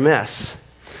 they're a mess.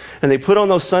 And they put on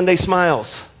those Sunday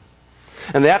smiles.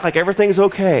 And they act like everything's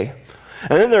okay.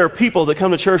 And then there are people that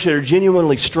come to church that are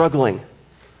genuinely struggling.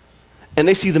 And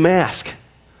they see the mask.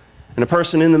 And the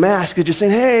person in the mask is just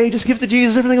saying, hey, just give it to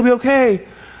Jesus, everything will be okay.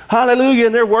 Hallelujah.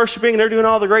 And they're worshiping and they're doing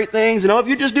all the great things. And oh, if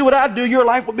you just do what I do, your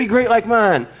life will be great like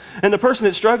mine. And the person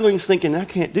that's struggling is thinking, I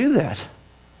can't do that.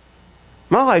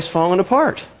 My life's falling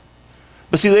apart.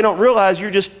 But see, they don't realize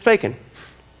you're just faking.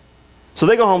 So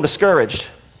they go home discouraged,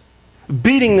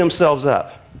 beating themselves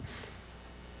up.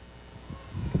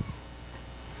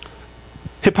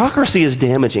 Hypocrisy is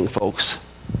damaging, folks.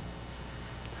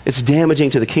 It's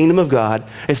damaging to the kingdom of God.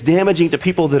 It's damaging to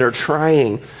people that are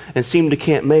trying and seem to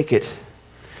can't make it.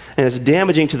 And it's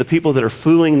damaging to the people that are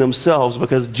fooling themselves,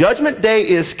 because judgment day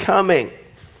is coming.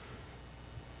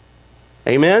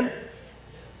 Amen?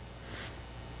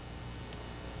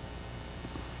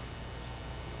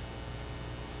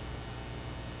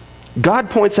 God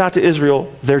points out to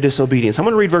Israel their disobedience. I'm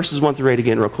going to read verses 1 through 8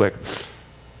 again real quick.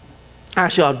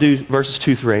 Actually, I'll do verses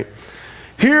 2 through 8.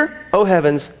 Hear, O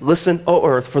heavens, listen, O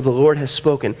earth, for the Lord has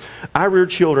spoken. I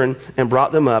reared children and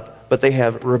brought them up, but they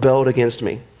have rebelled against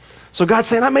me. So God's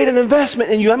saying, I made an investment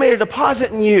in you. I made a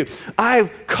deposit in you.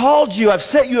 I've called you. I've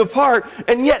set you apart.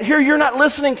 And yet here you're not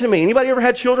listening to me. Anybody ever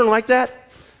had children like that?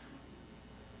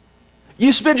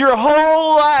 You spend your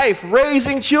whole life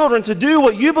raising children to do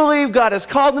what you believe God has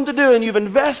called them to do, and you've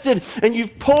invested, and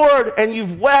you've poured, and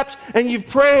you've wept, and you've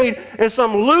prayed, and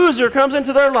some loser comes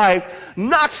into their life,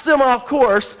 knocks them off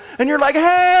course, and you're like,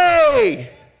 hey,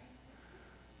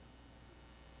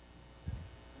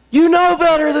 you know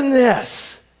better than this.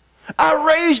 I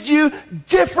raised you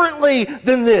differently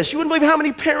than this. You wouldn't believe how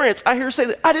many parents I hear say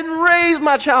that I didn't raise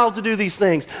my child to do these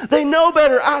things. They know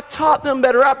better. I taught them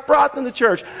better. I brought them to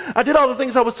church. I did all the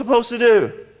things I was supposed to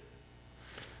do.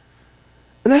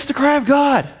 And that's the cry of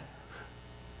God.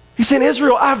 He's saying,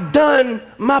 Israel, I've done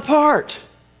my part.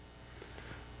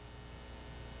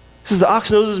 He says, the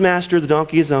ox knows his master, the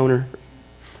donkey his owner,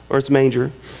 or its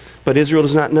manger. But Israel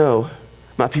does not know.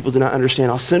 My people do not understand.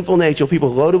 All sinful nature, people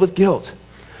loaded with guilt.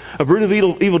 A brood of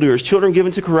evildoers, children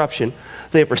given to corruption.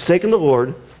 They have forsaken the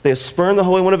Lord. They have spurned the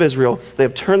Holy One of Israel. They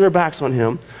have turned their backs on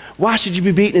him. Why should you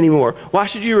be beaten anymore? Why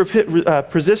should you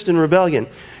persist in rebellion?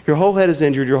 Your whole head is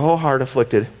injured, your whole heart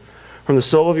afflicted. From the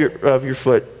sole of your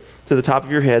foot to the top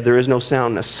of your head, there is no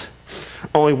soundness.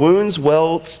 Only wounds,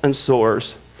 welts, and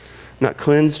sores, not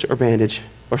cleansed or bandaged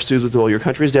or soothed with oil. Your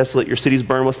country is desolate. Your cities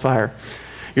burn with fire.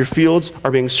 Your fields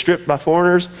are being stripped by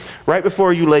foreigners. Right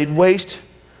before you laid waste,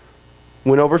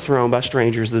 when overthrown by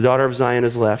strangers, the daughter of Zion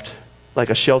is left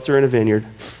like a shelter in a vineyard,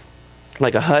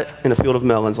 like a hut in a field of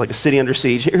melons, like a city under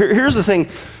siege. Here's the thing.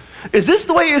 Is this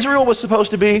the way Israel was supposed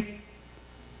to be?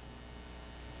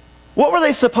 What were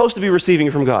they supposed to be receiving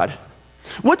from God?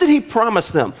 What did he promise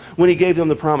them when he gave them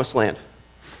the promised land?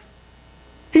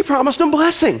 He promised them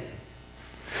blessing.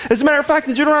 As a matter of fact,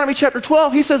 in Deuteronomy chapter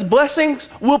 12, he says, blessings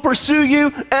will pursue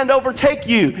you and overtake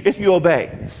you if you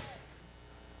obey.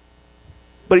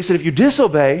 But he said, if you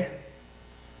disobey,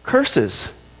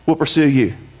 curses will pursue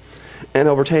you and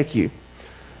overtake you.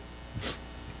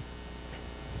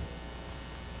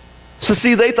 So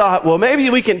see, they thought, well, maybe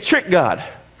we can trick God.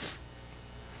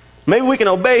 Maybe we can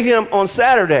obey him on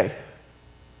Saturday.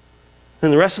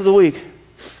 And the rest of the week,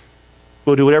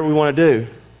 we'll do whatever we want to do.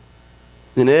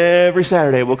 Then every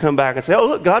Saturday, we'll come back and say, oh,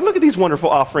 look, God, look at these wonderful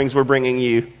offerings we're bringing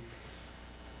you.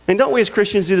 And don't we as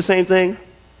Christians do the same thing?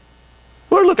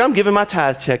 Lord, look, I'm giving my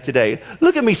tithe check today.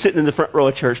 Look at me sitting in the front row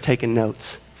of church taking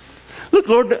notes. Look,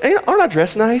 Lord, aren't I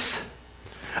dressed nice?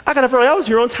 I got up early. I was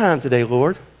here on time today,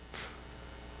 Lord.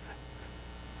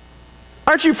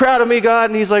 Aren't you proud of me, God?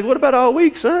 And he's like, what about all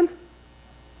week, son?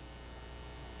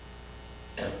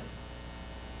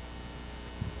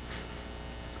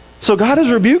 So God is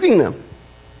rebuking them.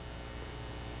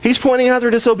 He's pointing out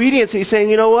their disobedience. He's saying,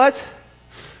 you know what?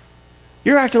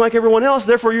 You're acting like everyone else,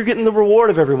 therefore you're getting the reward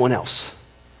of everyone else.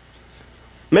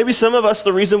 Maybe some of us,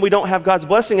 the reason we don't have God's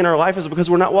blessing in our life is because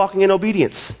we're not walking in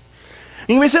obedience. And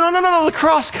you may say, no, the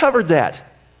cross covered that.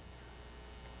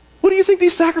 What do you think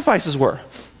these sacrifices were?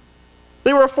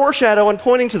 They were a foreshadow and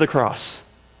pointing to the cross.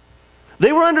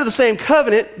 They were under the same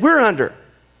covenant we're under.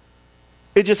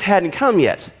 It just hadn't come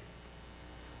yet.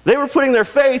 They were putting their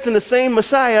faith in the same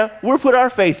Messiah we're put our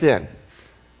faith in.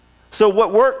 So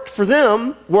what worked for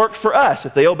them worked for us.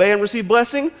 If they obey and receive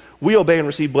blessing, we obey and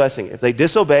receive blessing. If they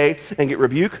disobey and get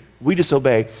rebuke, we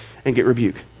disobey and get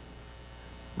rebuke.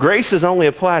 Grace is only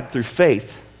applied through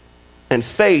faith. And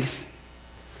faith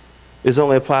is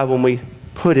only applied when we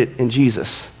put it in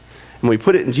Jesus. When we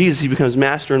put it in Jesus, he becomes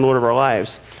master and Lord of our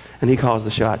lives, and he calls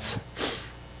the shots.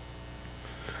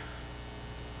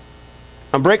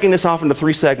 I'm breaking this off into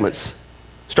 3 segments,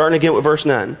 starting again with verse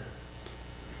 9. I'm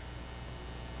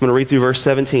going to read through verse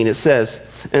 17. It says,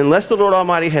 unless the Lord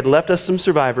Almighty had left us some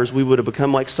survivors, we would have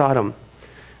become like Sodom.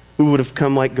 We would have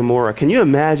become like Gomorrah. Can you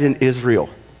imagine Israel,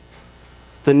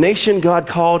 the nation God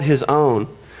called his own,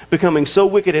 becoming so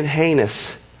wicked and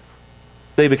heinous,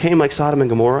 they became like Sodom and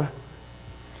Gomorrah?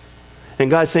 And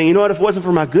God's saying, you know what, if it wasn't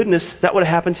for my goodness, that would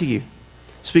have happened to you.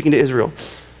 Speaking to Israel.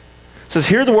 It says,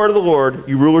 hear the word of the Lord,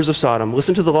 you rulers of Sodom.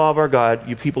 Listen to the law of our God,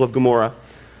 you people of Gomorrah.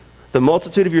 The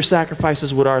multitude of your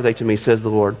sacrifices, what are they to me, says the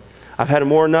Lord? I've had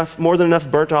more than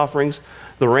enough burnt offerings.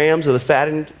 the rams or the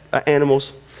fattened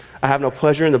animals. I have no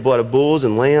pleasure in the blood of bulls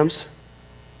and lambs.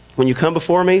 When you come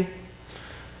before me,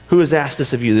 who has asked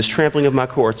this of you, this trampling of my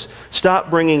courts?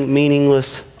 Stop bringing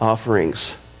meaningless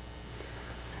offerings.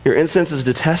 Your incense is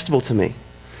detestable to me.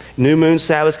 New moons,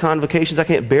 Sabbaths, convocations, I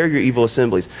can't bear your evil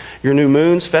assemblies. Your new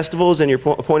moons, festivals, and your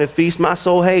appointed feasts, my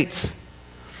soul hates.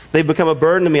 They've become a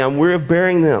burden to me. I'm weary of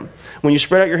bearing them. When you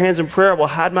spread out your hands in prayer, I will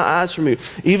hide my eyes from you.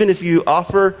 Even if you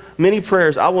offer many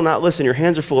prayers, I will not listen. Your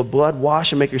hands are full of blood.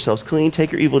 Wash and make yourselves clean.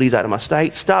 Take your evil deeds out of my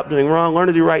sight. Stop doing wrong. Learn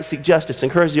to do right. Seek justice.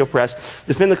 Encourage the oppressed.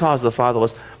 Defend the cause of the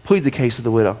fatherless. Plead the case of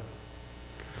the widow.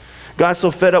 God's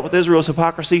so fed up with Israel's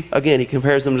hypocrisy. Again, he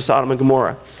compares them to Sodom and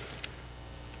Gomorrah.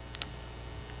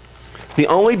 The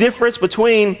only difference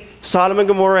between Sodom and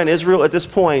Gomorrah and Israel at this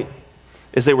point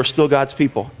is they were still God's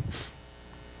people.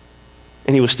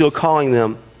 And he was still calling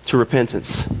them to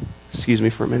repentance. Excuse me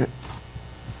for a minute.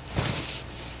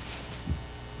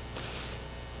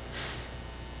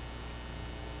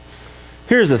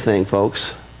 Here's the thing,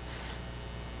 folks.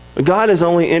 God is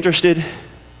only interested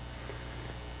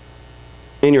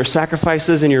in your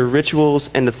sacrifices and your rituals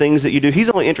and the things that you do. He's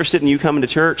only interested in you coming to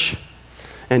church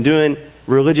and doing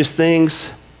religious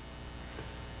things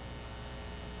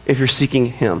if you're seeking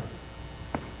him,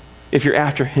 if you're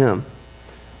after him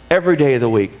every day of the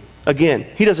week. Again,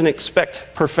 he doesn't expect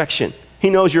perfection. He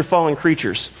knows you're fallen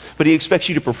creatures, but he expects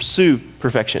you to pursue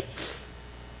perfection.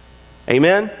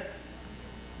 Amen?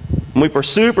 When we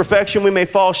pursue perfection, we may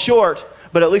fall short,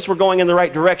 but at least we're going in the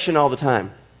right direction all the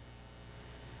time.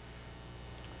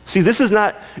 See, this is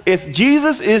not, if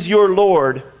Jesus is your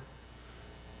Lord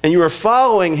and you are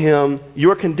following him,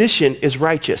 your condition is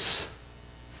righteous.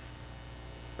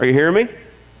 Are you hearing me?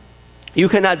 You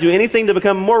cannot do anything to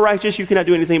become more righteous. You cannot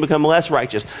do anything to become less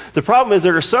righteous. The problem is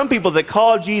there are some people that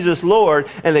call Jesus Lord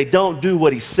and they don't do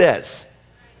what he says.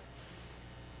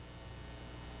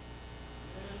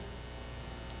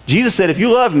 Jesus said, if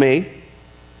you love me,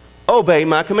 obey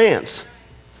my commands.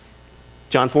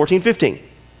 John 14:15.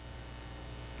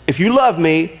 If you love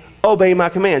me, obey my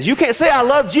commands. You can't say I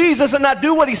love Jesus and not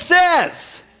do what he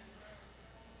says.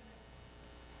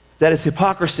 That is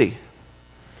hypocrisy.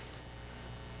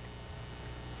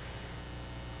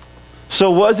 So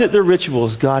was it the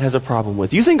rituals God has a problem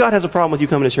with? You think God has a problem with you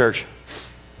coming to church?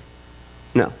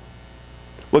 No.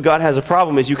 What God has a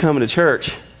problem is you coming to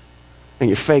church and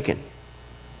you're faking.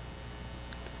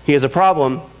 He has a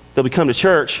problem that we come to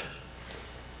church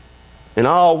and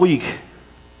all week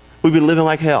we've been living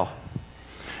like hell.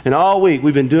 And all week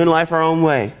we've been doing life our own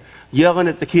way, yelling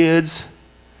at the kids,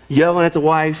 yelling at the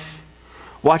wife,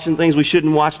 watching things we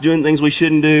shouldn't watch, doing things we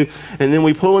shouldn't do, and then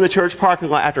we pull in the church parking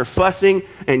lot after fussing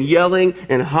and yelling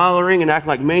and hollering and acting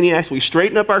like maniacs. We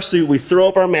straighten up our suit, we throw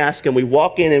up our mask, and we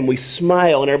walk in and we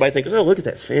smile, and everybody thinks, oh, look at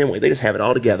that family. They just have it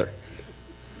all together.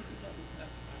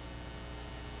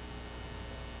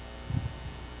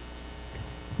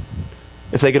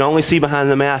 If they could only see behind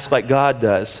the mask like God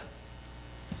does.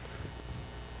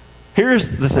 Here's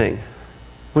the thing.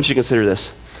 I want you to consider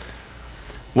this.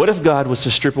 What if God was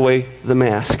to strip away the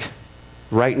mask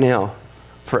right now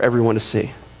for everyone to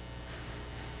see?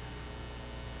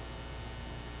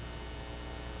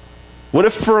 What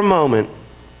if for a moment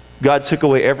God took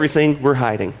away everything we're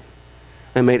hiding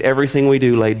and made everything we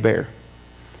do laid bare?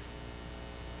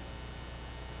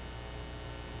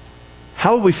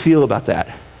 How would we feel about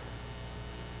that?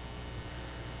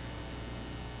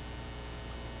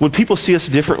 Would people see us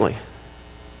differently?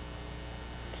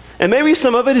 And maybe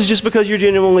some of it is just because you're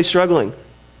genuinely struggling.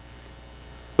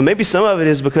 But maybe some of it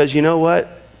is because, you know what?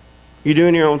 You're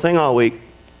doing your own thing all week.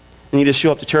 And you just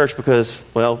show up to church because,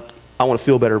 well, I want to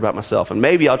feel better about myself. And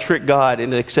maybe I'll trick God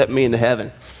into accepting me into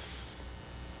heaven.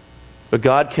 But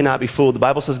God cannot be fooled. The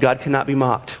Bible says God cannot be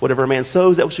mocked. Whatever a man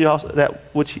sows,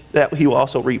 that he will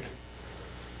also reap.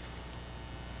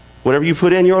 Whatever you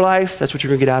put in your life, that's what you're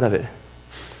going to get out of it.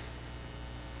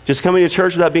 Just coming to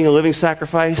church without being a living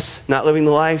sacrifice, not living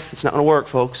the life, it's not going to work,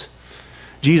 folks.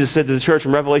 Jesus said to the church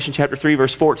in Revelation chapter 3,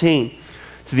 verse 14,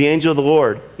 to the angel of the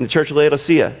Lord in the church of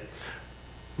Laodicea,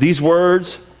 these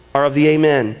words are of the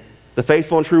Amen, the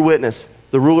faithful and true witness,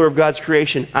 the ruler of God's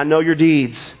creation. I know your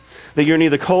deeds, that you're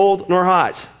neither cold nor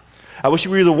hot. I wish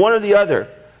you were either one or the other,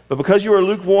 but because you are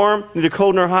lukewarm, neither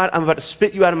cold nor hot, I'm about to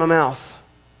spit you out of my mouth.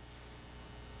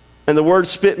 And the word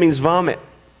spit means vomit.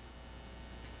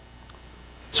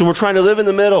 So we're trying to live in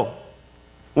the middle.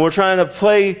 We're trying to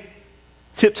play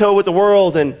tiptoe with the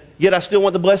world, and yet I still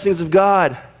want the blessings of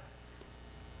God.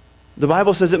 The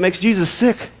Bible says it makes Jesus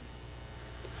sick.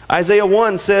 Isaiah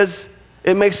 1 says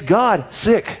it makes God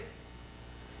sick.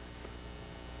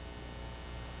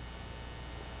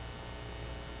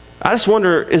 I just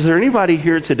wonder, is there anybody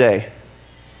here today?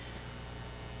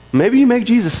 Maybe you make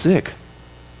Jesus sick.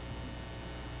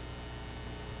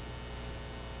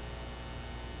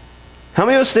 How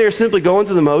many of us today are simply going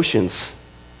through the motions?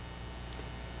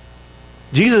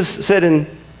 Jesus said in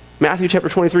Matthew chapter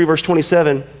 23, verse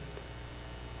 27,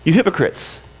 you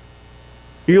hypocrites,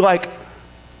 you're like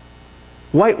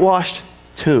whitewashed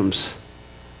tombs.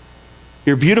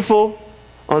 You're beautiful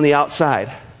on the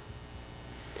outside,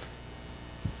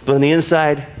 but on the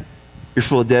inside, you're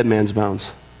full of dead man's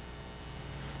bones.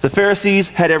 The Pharisees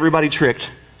had everybody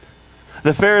tricked.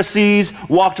 The Pharisees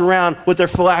walked around with their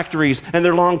phylacteries and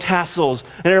their long tassels,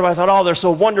 and everybody thought, oh, they're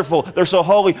so wonderful, they're so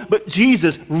holy. But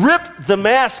Jesus ripped the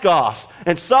mask off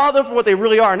and saw them for what they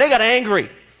really are, and they got angry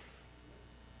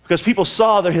because people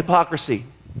saw their hypocrisy.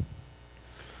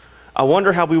 I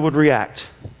wonder how we would react.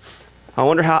 I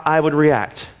wonder how I would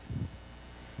react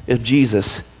if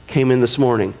Jesus came in this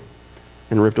morning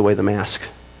and ripped away the mask.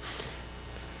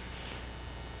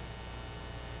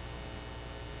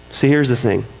 See, here's the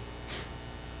thing.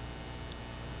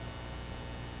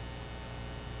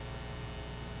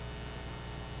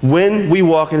 When we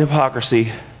walk in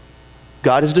hypocrisy,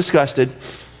 God is disgusted,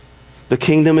 the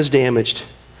kingdom is damaged,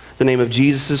 the name of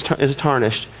Jesus is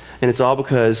tarnished, and it's all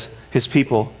because his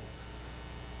people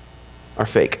are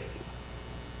fake.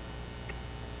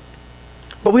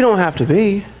 But we don't have to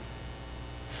be.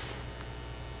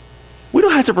 We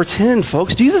don't have to pretend,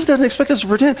 folks. Jesus doesn't expect us to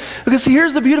pretend. Because see,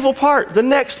 here's the beautiful part, the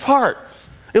next part.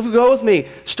 If we go with me,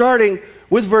 starting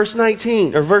with verse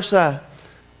 19, or verse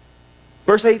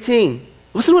 18.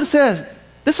 Listen to what it says.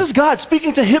 This is God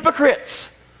speaking to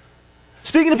hypocrites,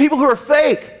 speaking to people who are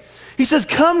fake. He says,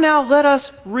 come now, let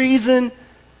us reason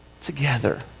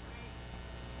together.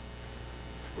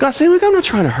 God's saying, look, I'm not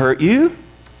trying to hurt you.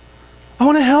 I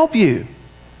want to help you.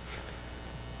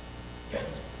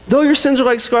 Though your sins are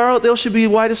like scarlet, they shall be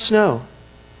white as snow.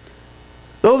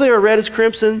 Though they are red as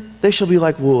crimson, they shall be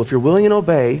like wool. If you're willing and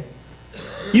obey,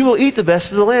 you will eat the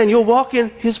best of the land. You'll walk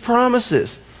in his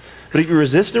promises. But if you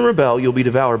resist and rebel, you'll be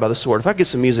devoured by the sword. If I get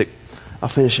some music, I'll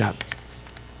finish up.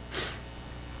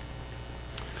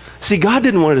 See, God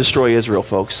didn't want to destroy Israel,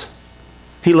 folks.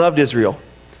 He loved Israel.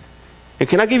 And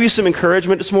can I give you some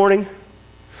encouragement this morning?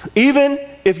 Even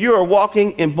if you are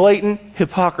walking in blatant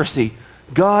hypocrisy,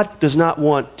 God does not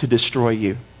want to destroy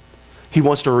you. He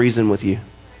wants to reason with you.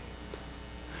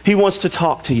 He wants to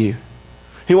talk to you.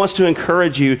 He wants to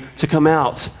encourage you to come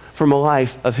out from a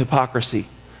life of hypocrisy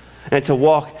and to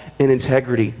walk in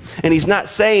integrity. And he's not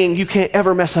saying you can't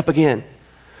ever mess up again.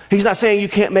 He's not saying you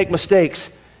can't make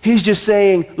mistakes. He's just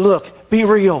saying, look, be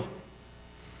real.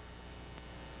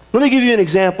 Let me give you an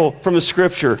example from the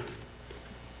scripture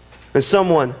and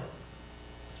someone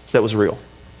that was real.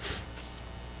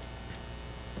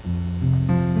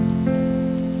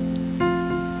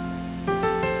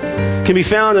 Can be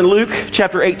found in Luke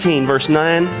chapter 18, verse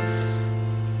 9.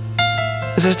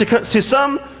 It says, to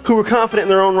some who were confident in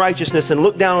their own righteousness and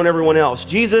looked down on everyone else,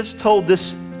 Jesus told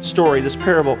this story, this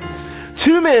parable.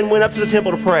 Two men went up to the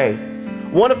temple to pray,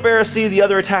 one a Pharisee, the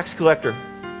other a tax collector.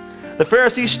 The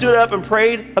Pharisee stood up and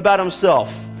prayed about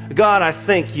himself. God, I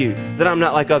thank you that I'm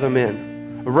not like other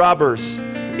men, robbers,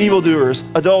 evildoers,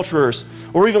 adulterers,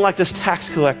 or even like this tax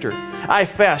collector. I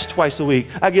fast twice a week.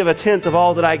 I give a tenth of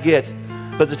all that I get.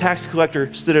 But the tax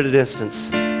collector stood at a distance.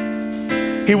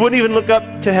 He wouldn't even look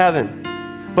up to heaven,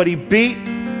 but he beat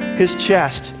his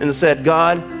chest and said,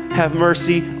 God, have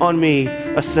mercy on me,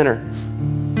 a sinner.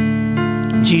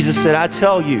 Jesus said, I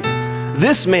tell you,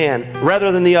 this man,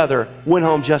 rather than the other, went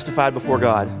home justified before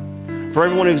God. For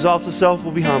everyone who exalts himself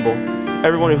will be humble.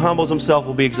 Everyone who humbles himself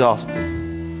will be exalted.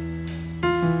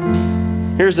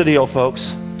 Here's the deal,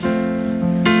 folks.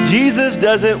 Jesus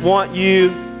doesn't want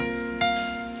you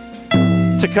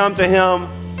to come to him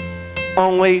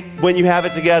only when you have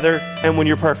it together and when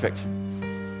you're perfect.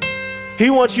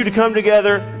 He wants you to come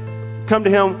to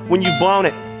him when you've blown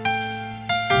it.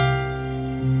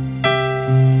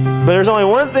 But there's only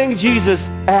one thing Jesus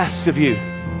asks of you.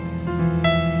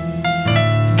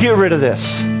 Get rid of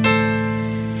this.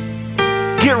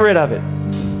 Get rid of it.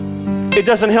 It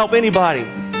doesn't help anybody.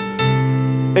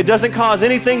 It doesn't cause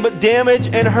anything but damage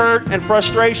and hurt and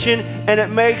frustration, and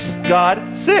it makes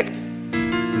God sick.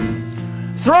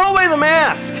 Throw away the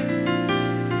mask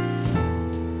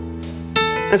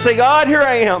and say, God, here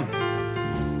I am.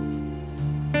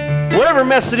 Whatever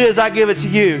mess it is, I give it to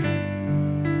you.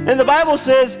 And the Bible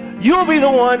says you'll be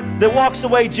the one that walks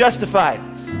away justified.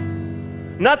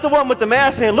 Not the one with the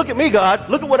mask saying, look at me, God.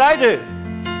 Look at what I do.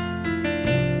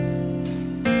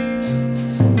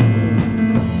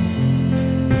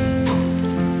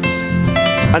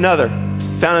 Another.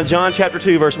 found in John chapter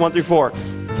 2, verse 1 through 4.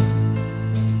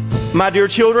 My dear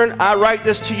children, I write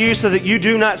this to you so that you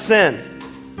do not sin.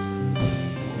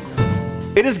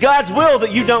 It is God's will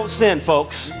that you don't sin,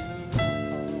 folks.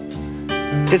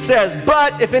 It says,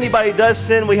 but if anybody does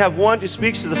sin, we have one who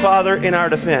speaks to the Father in our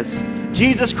defense.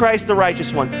 Jesus Christ, the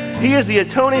righteous one. He is the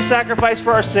atoning sacrifice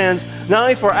for our sins, not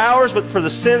only for ours, but for the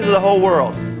sins of the whole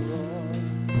world.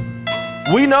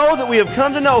 We know that we have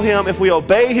come to know him if we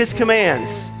obey his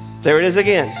commands. There it is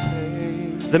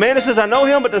again. The man who says, I know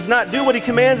him, but does not do what he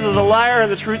commands is a liar,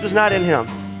 and the truth is not in him.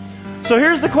 So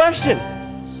here's the question.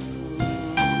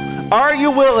 Are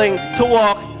you willing to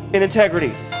walk in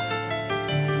integrity?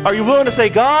 Are you willing to say,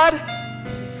 God,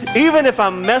 even if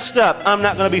I'm messed up, I'm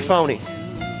not going to be phony.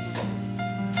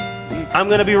 I'm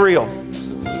going to be real.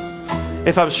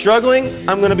 If I'm struggling,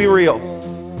 I'm going to be real.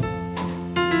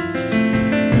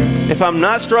 If I'm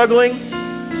not struggling,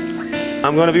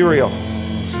 I'm going to be real.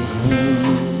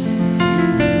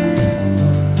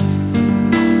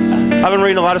 I've been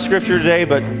reading a lot of scripture today,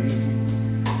 but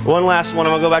one last one.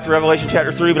 I'm going to go back to Revelation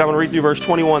chapter 3, but I'm going to read through verse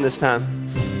 21 this time.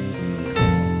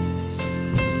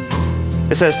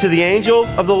 It says, to the angel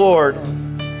of the Lord,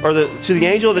 or to the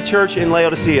angel of the church in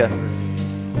Laodicea,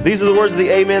 these are the words of the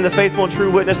Amen, the faithful and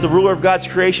true witness, the ruler of God's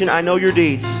creation. I know your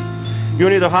deeds. You are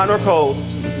neither hot nor cold.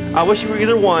 I wish you were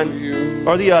either one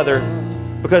or the other,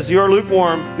 because you are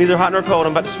lukewarm, neither hot nor cold.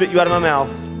 I'm about to spit you out of my mouth.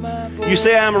 You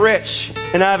say I am rich,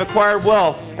 and I have acquired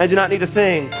wealth, and do not need a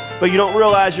thing, but you don't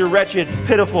realize you're wretched,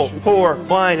 pitiful, poor,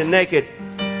 blind, and naked.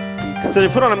 So they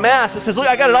put on a mask that says, look,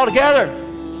 I got it all together.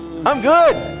 I'm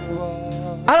good.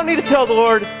 I don't need to tell the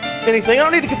Lord anything. I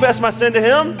don't need to confess my sin to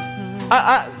him.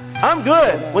 I'm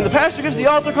good. When the pastor gives the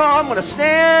altar call, I'm going to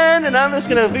stand and I'm just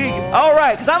going to be all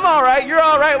right. Because I'm all right, you're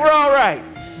all right, we're all right.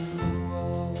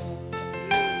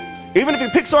 Even if he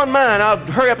picks on mine, I'll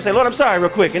hurry up and say, Lord, I'm sorry real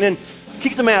quick. And then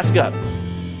keep the mask up.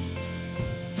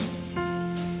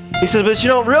 He says, but you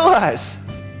don't realize.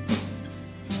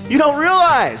 You don't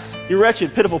realize you're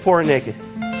wretched, pitiful, poor, and naked.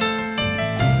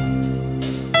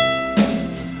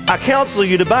 I counsel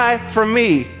you to buy from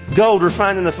me gold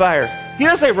refined in the fire. He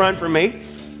doesn't say run from me.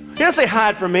 He doesn't say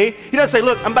hide from me. He doesn't say,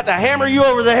 look, I'm about to hammer you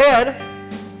over the head.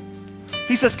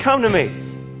 He says, come to me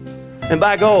and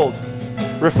buy gold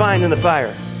refined in the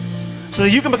fire so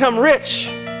that you can become rich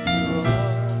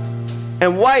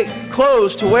and white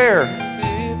clothes to wear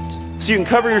so you can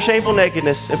cover your shameful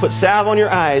nakedness and put salve on your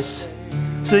eyes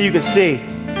so that you can see.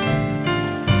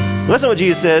 Listen to what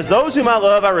Jesus says. Those whom I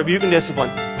love, I rebuke and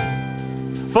discipline.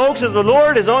 Folks, if the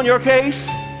Lord is on your case,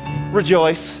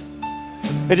 rejoice.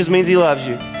 It just means he loves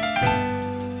you.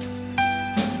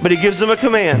 But he gives them a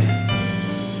command.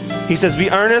 He says, be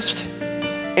earnest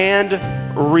and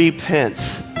repent.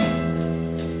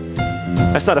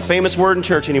 That's not a famous word in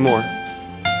church anymore.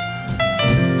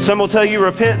 Some will tell you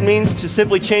repent means to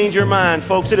simply change your mind.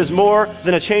 Folks, it is more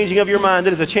than a changing of your mind.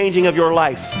 It is a changing of your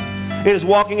life. It is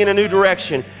walking in a new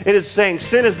direction. It is saying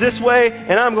sin is this way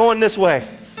and I'm going this way.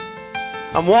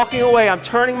 I'm walking away. I'm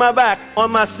turning my back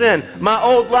on my sin. My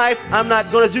old life, I'm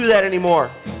not going to do that anymore.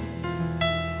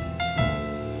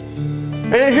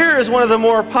 And here is one of the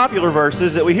more popular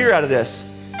verses that we hear out of this.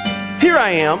 Here I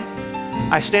am.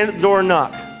 I stand at the door and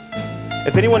knock.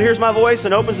 If anyone hears my voice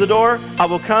and opens the door, I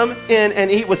will come in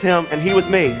and eat with him and he with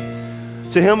me.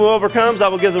 To him who overcomes, I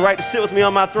will give the right to sit with me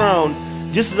on my throne,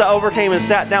 just as I overcame and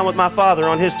sat down with my Father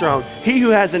on his throne. He who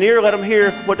has an ear, let him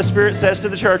hear what the Spirit says to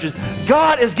the churches.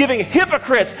 God is giving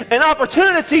hypocrites an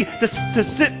opportunity to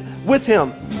sit with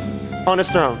him on his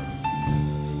throne.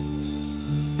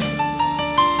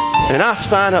 And I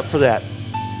sign up for that.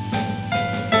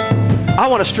 I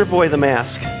want to strip away the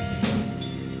mask.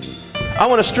 I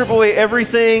want to strip away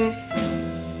everything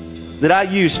that I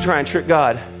use to try and trick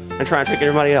God and try and trick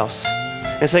everybody else.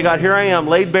 And say, God, here I am,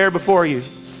 laid bare before you.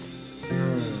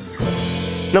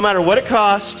 No matter what it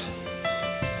costs,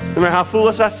 no matter how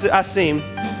foolish I seem.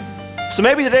 So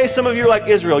maybe today some of you are like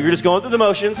Israel. You're just going through the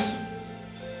motions.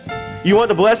 You want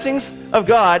the blessings of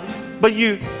God, but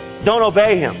you don't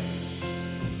obey him.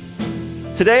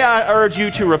 Today I urge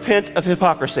you to repent of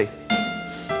hypocrisy.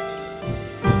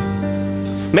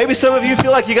 Maybe some of you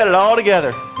feel like you got it all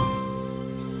together.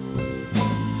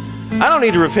 I don't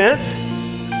need to repent.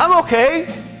 I'm okay.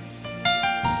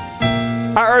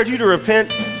 I urge you to repent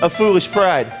of foolish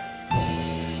pride,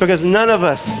 because none of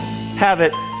us have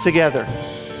it together.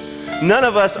 None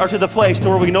of us are to the place to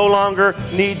where we no longer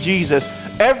need Jesus.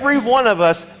 Every one of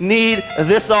us need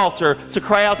this altar to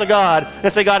cry out to God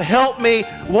and say, God, help me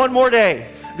one more day.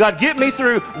 God, get me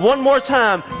through one more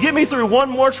time. Get me through one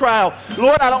more trial.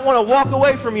 Lord, I don't want to walk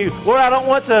away from you. Lord, I don't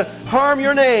want to harm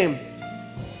your name.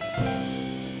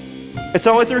 It's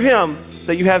only through him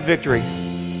that you have victory.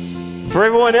 For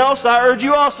everyone else, I urge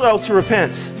you also to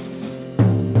repent.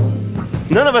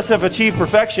 None of us have achieved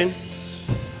perfection.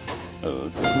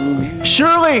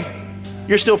 Surely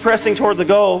you're still pressing toward the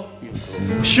goal.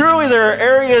 Surely there are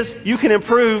areas you can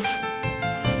improve.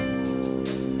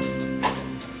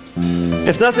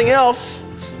 If nothing else,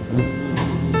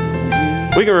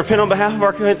 we can repent on behalf of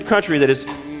our country that is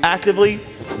actively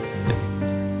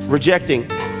rejecting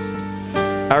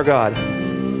our God.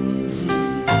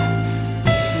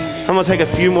 I'm going to take a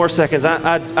few more seconds.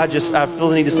 I feel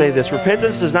the need to say this.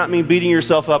 Repentance does not mean beating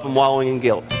yourself up and wallowing in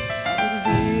guilt.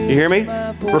 You hear me?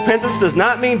 Repentance does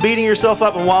not mean beating yourself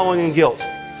up and wallowing in guilt.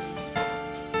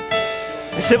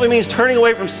 It simply means turning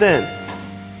away from sin.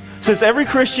 Since every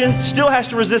Christian still has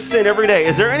to resist sin every day,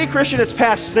 is there any Christian that's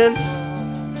past sin?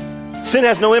 Sin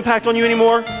has no impact on you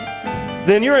anymore?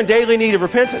 Then you're in daily need of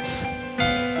repentance.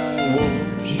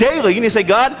 Daily, you need to say,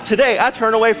 God, today I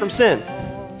turn away from sin.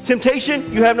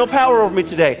 Temptation, you have no power over me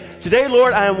today. Today,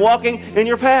 Lord, I am walking in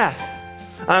your path.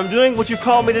 I'm doing what you've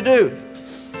called me to do.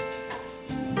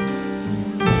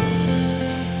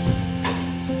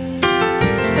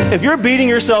 If you're beating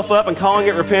yourself up and calling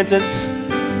it repentance,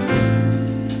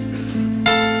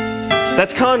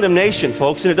 that's condemnation,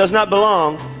 folks, and it does not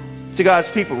belong to God's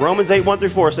people. Romans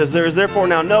 8:1-4 says, there is therefore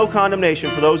now no condemnation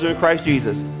for those who are in Christ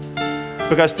Jesus.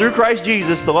 Because through Christ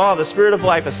Jesus, the law of the Spirit of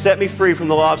life has set me free from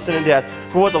the law of sin and death.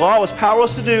 For what the law was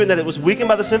powerless to do, and that it was weakened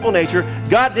by the sinful nature,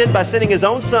 God did by sending his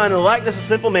own Son in the likeness of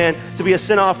sinful man to be a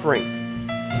sin offering.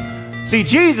 See,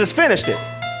 Jesus finished it.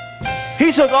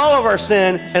 He took all of our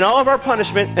sin and all of our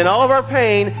punishment and all of our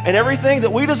pain, and everything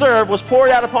that we deserve was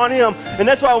poured out upon him. And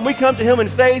that's why when we come to him in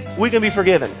faith, we can be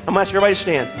forgiven. I'm going to ask everybody to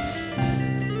stand.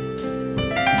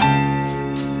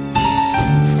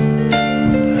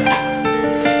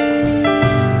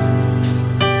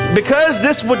 Because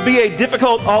this would be a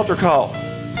difficult altar call,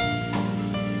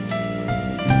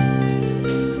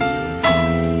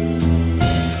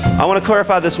 I want to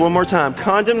clarify this one more time.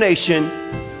 Condemnation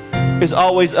is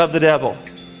always of the devil.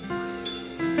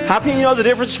 How can you know the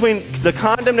difference between the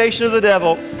condemnation of the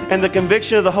devil and the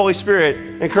conviction of the Holy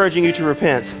Spirit encouraging you to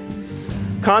repent?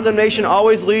 Condemnation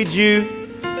always leads you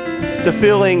to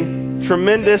feeling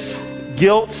tremendous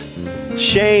guilt,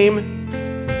 shame,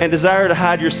 and desire to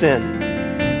hide your sin.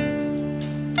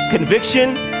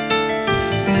 Conviction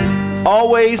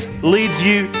always leads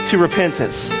you to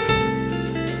repentance.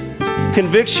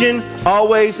 Conviction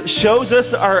always shows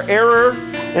us our error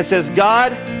and says,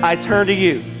 God, I turn to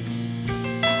you.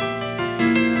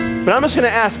 But I'm just going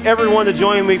to ask everyone to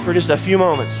join me for just a few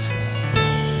moments,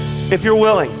 if you're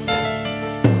willing.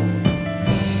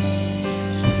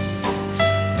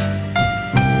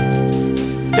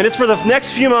 And it's for the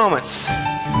next few moments.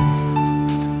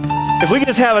 If we can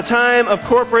just have a time of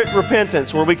corporate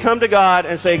repentance where we come to God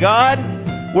and say, God,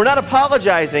 we're not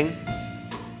apologizing.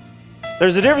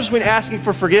 There's a difference between asking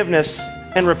for forgiveness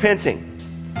and repenting.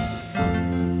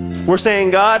 We're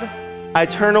saying, God, I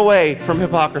turn away from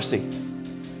hypocrisy.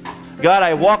 God,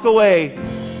 I walk away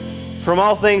from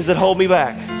all things that hold me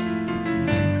back.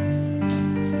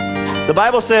 The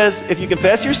Bible says if you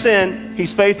confess your sin,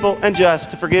 he's faithful and just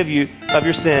to forgive you of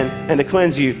your sin and to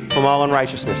cleanse you from all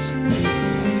unrighteousness.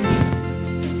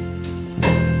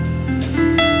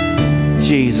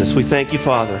 Jesus, we thank you,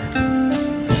 Father.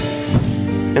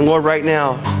 And Lord, right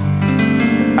now,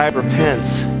 I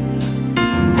repent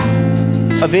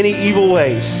of any evil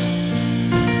ways.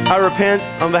 I repent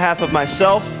on behalf of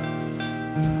myself,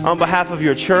 on behalf of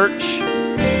your church,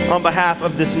 on behalf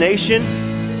of this nation.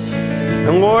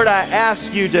 And Lord, I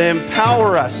ask you to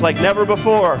empower us like never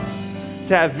before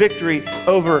to have victory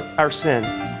over our sin.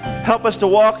 Help us to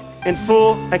walk in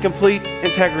full and complete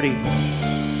integrity.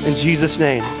 In Jesus'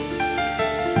 name.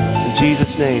 In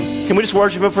Jesus' name. Can we just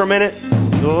worship him for a minute?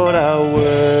 Lord, I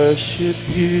worship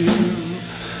you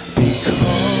because of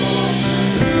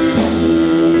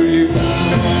who you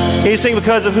are. Can you sing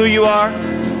because of who you are?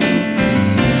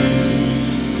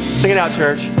 Sing it out,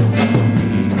 church.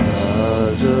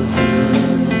 Because of who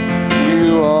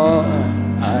you are,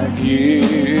 I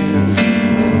give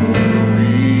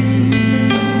glory.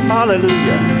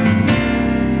 Hallelujah.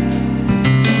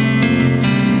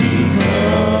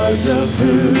 Because of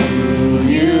who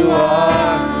you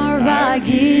are, I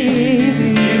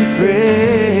give you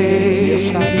praise.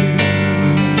 Yes, I do.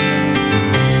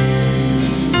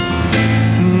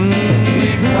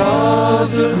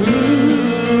 Because of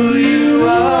who you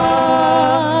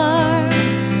are,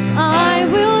 I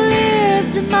will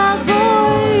lift my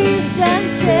voice and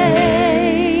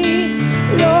say,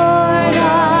 Lord,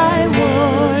 I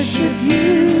worship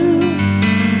you.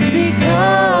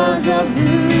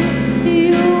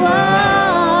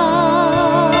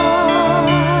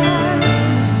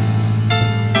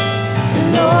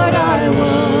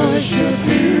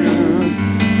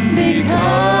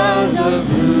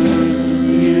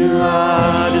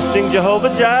 Jehovah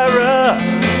Jireh.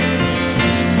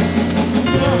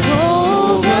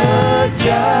 Jehovah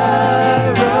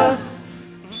Jireh,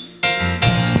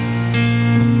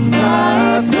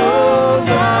 my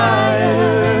provider.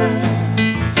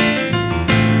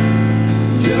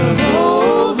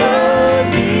 Jehovah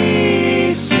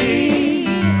Nissi,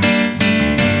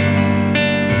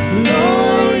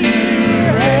 Lord, you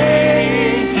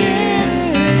reign in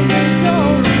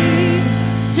victory.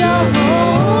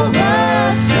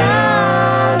 Jehovah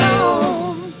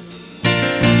Shalom,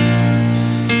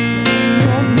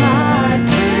 you're my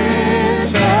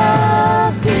Prince of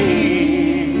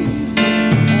Peace,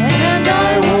 and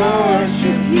I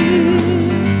worship you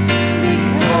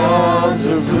because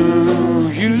of who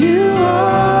you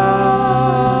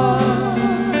are.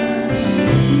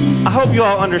 I hope you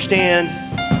all understand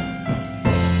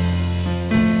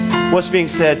what's being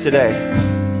said today.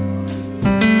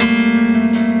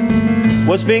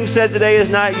 What's being said today is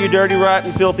not, you dirty,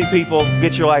 rotten, filthy people,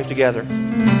 get your life together.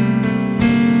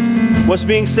 What's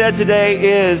being said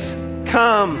today is,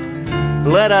 come,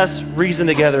 let us reason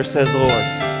together, says the Lord.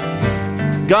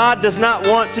 God does not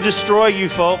want to destroy you,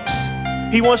 folks.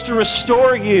 He wants to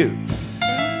restore you.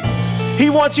 He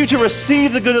wants you to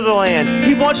receive the good of the land.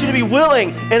 He wants you to be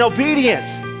willing and obedient.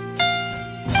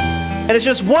 And it's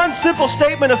just one simple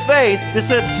statement of faith that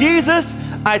says, Jesus,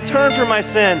 I turn from my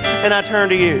sin and I turn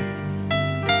to you.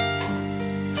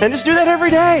 And just do that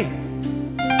every day.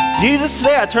 Jesus,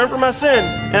 today I turn from my sin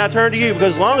and I turn to you,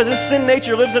 because as long as this sin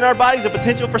nature lives in our bodies, the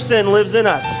potential for sin lives in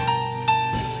us.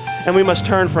 And we must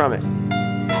turn from it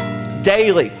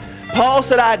daily. Paul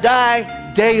said, I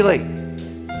die daily.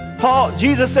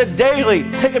 Jesus said daily,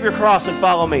 take up your cross and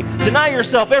follow me. Deny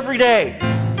yourself every day.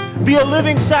 Be a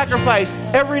living sacrifice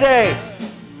every day.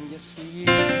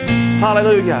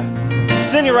 Hallelujah.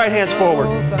 Send your right hands forward.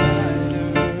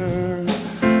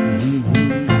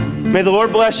 May the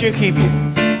Lord bless you and keep you.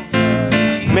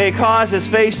 May He cause His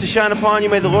face to shine upon you.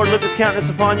 May the Lord lift His countenance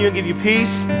upon you and give you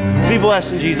peace. Be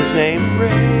blessed in Jesus' name.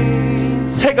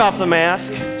 Take off the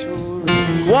mask.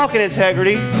 Walk in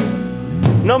integrity.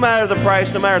 No matter the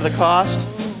price, no matter the cost.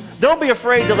 Don't be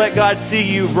afraid to let God see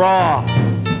you raw.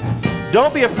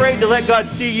 Don't be afraid to let God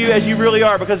see you as you really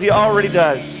are, because He already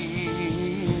does.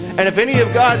 And if any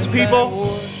of God's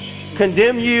people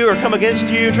condemn you or come against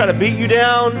you, try to beat you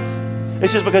down,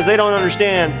 it's just because they don't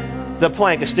understand the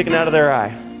plank is sticking out of their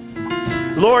eye.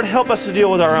 Lord, help us to deal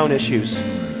with our own issues.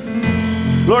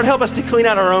 Lord, help us to clean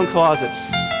out our own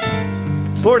closets.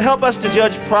 Lord, help us to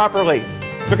judge properly,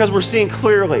 because we're seeing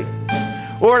clearly.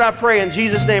 Lord, I pray in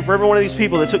Jesus' name for every one of these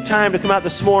people that took time to come out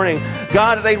this morning,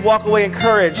 God, that they'd walk away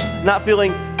encouraged, not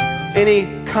feeling any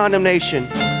condemnation.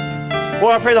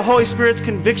 Lord, I pray the Holy Spirit's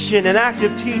conviction and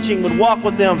active teaching would walk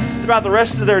with them throughout the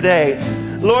rest of their day.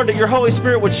 Lord, that your Holy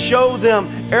Spirit would show them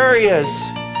areas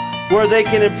where they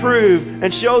can improve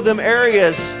and show them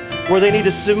areas where they need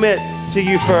to submit to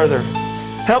you further.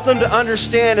 Help them to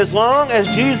understand, as long as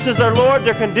Jesus is their Lord,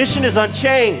 their condition is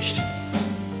unchanged.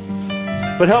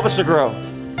 But help us to grow.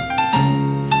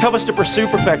 Help us to pursue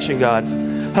perfection, God.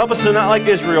 Help us to not, like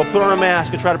Israel, put on a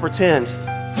mask and try to pretend.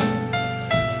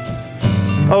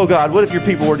 Oh God, what if your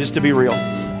people were just to be real?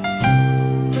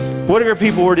 What if your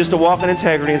people were just to walk in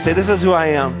integrity and say, this is who I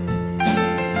am?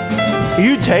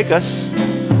 You'd take us.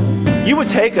 You would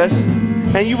take us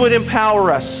and you would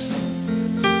empower us.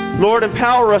 Lord,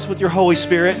 empower us with your Holy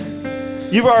Spirit.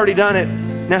 You've already done it.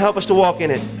 Now help us to walk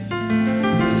in it.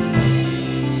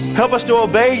 Help us to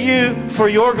obey you for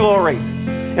your glory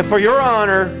and for your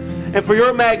honor and for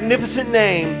your magnificent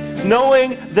name,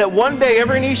 knowing that one day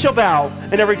every knee shall bow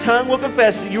and every tongue will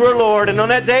confess that you are Lord. And on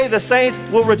that day, the saints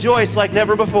will rejoice like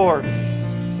never before.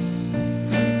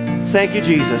 Thank you,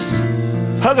 Jesus.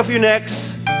 Hug a few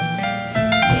necks.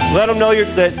 Let them know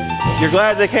that you're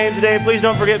glad they came today. Please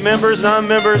don't forget members,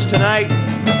 non-members tonight.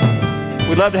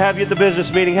 We'd love to have you at the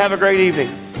business meeting. Have a great evening.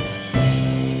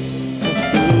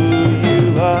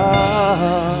 Who you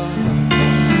are.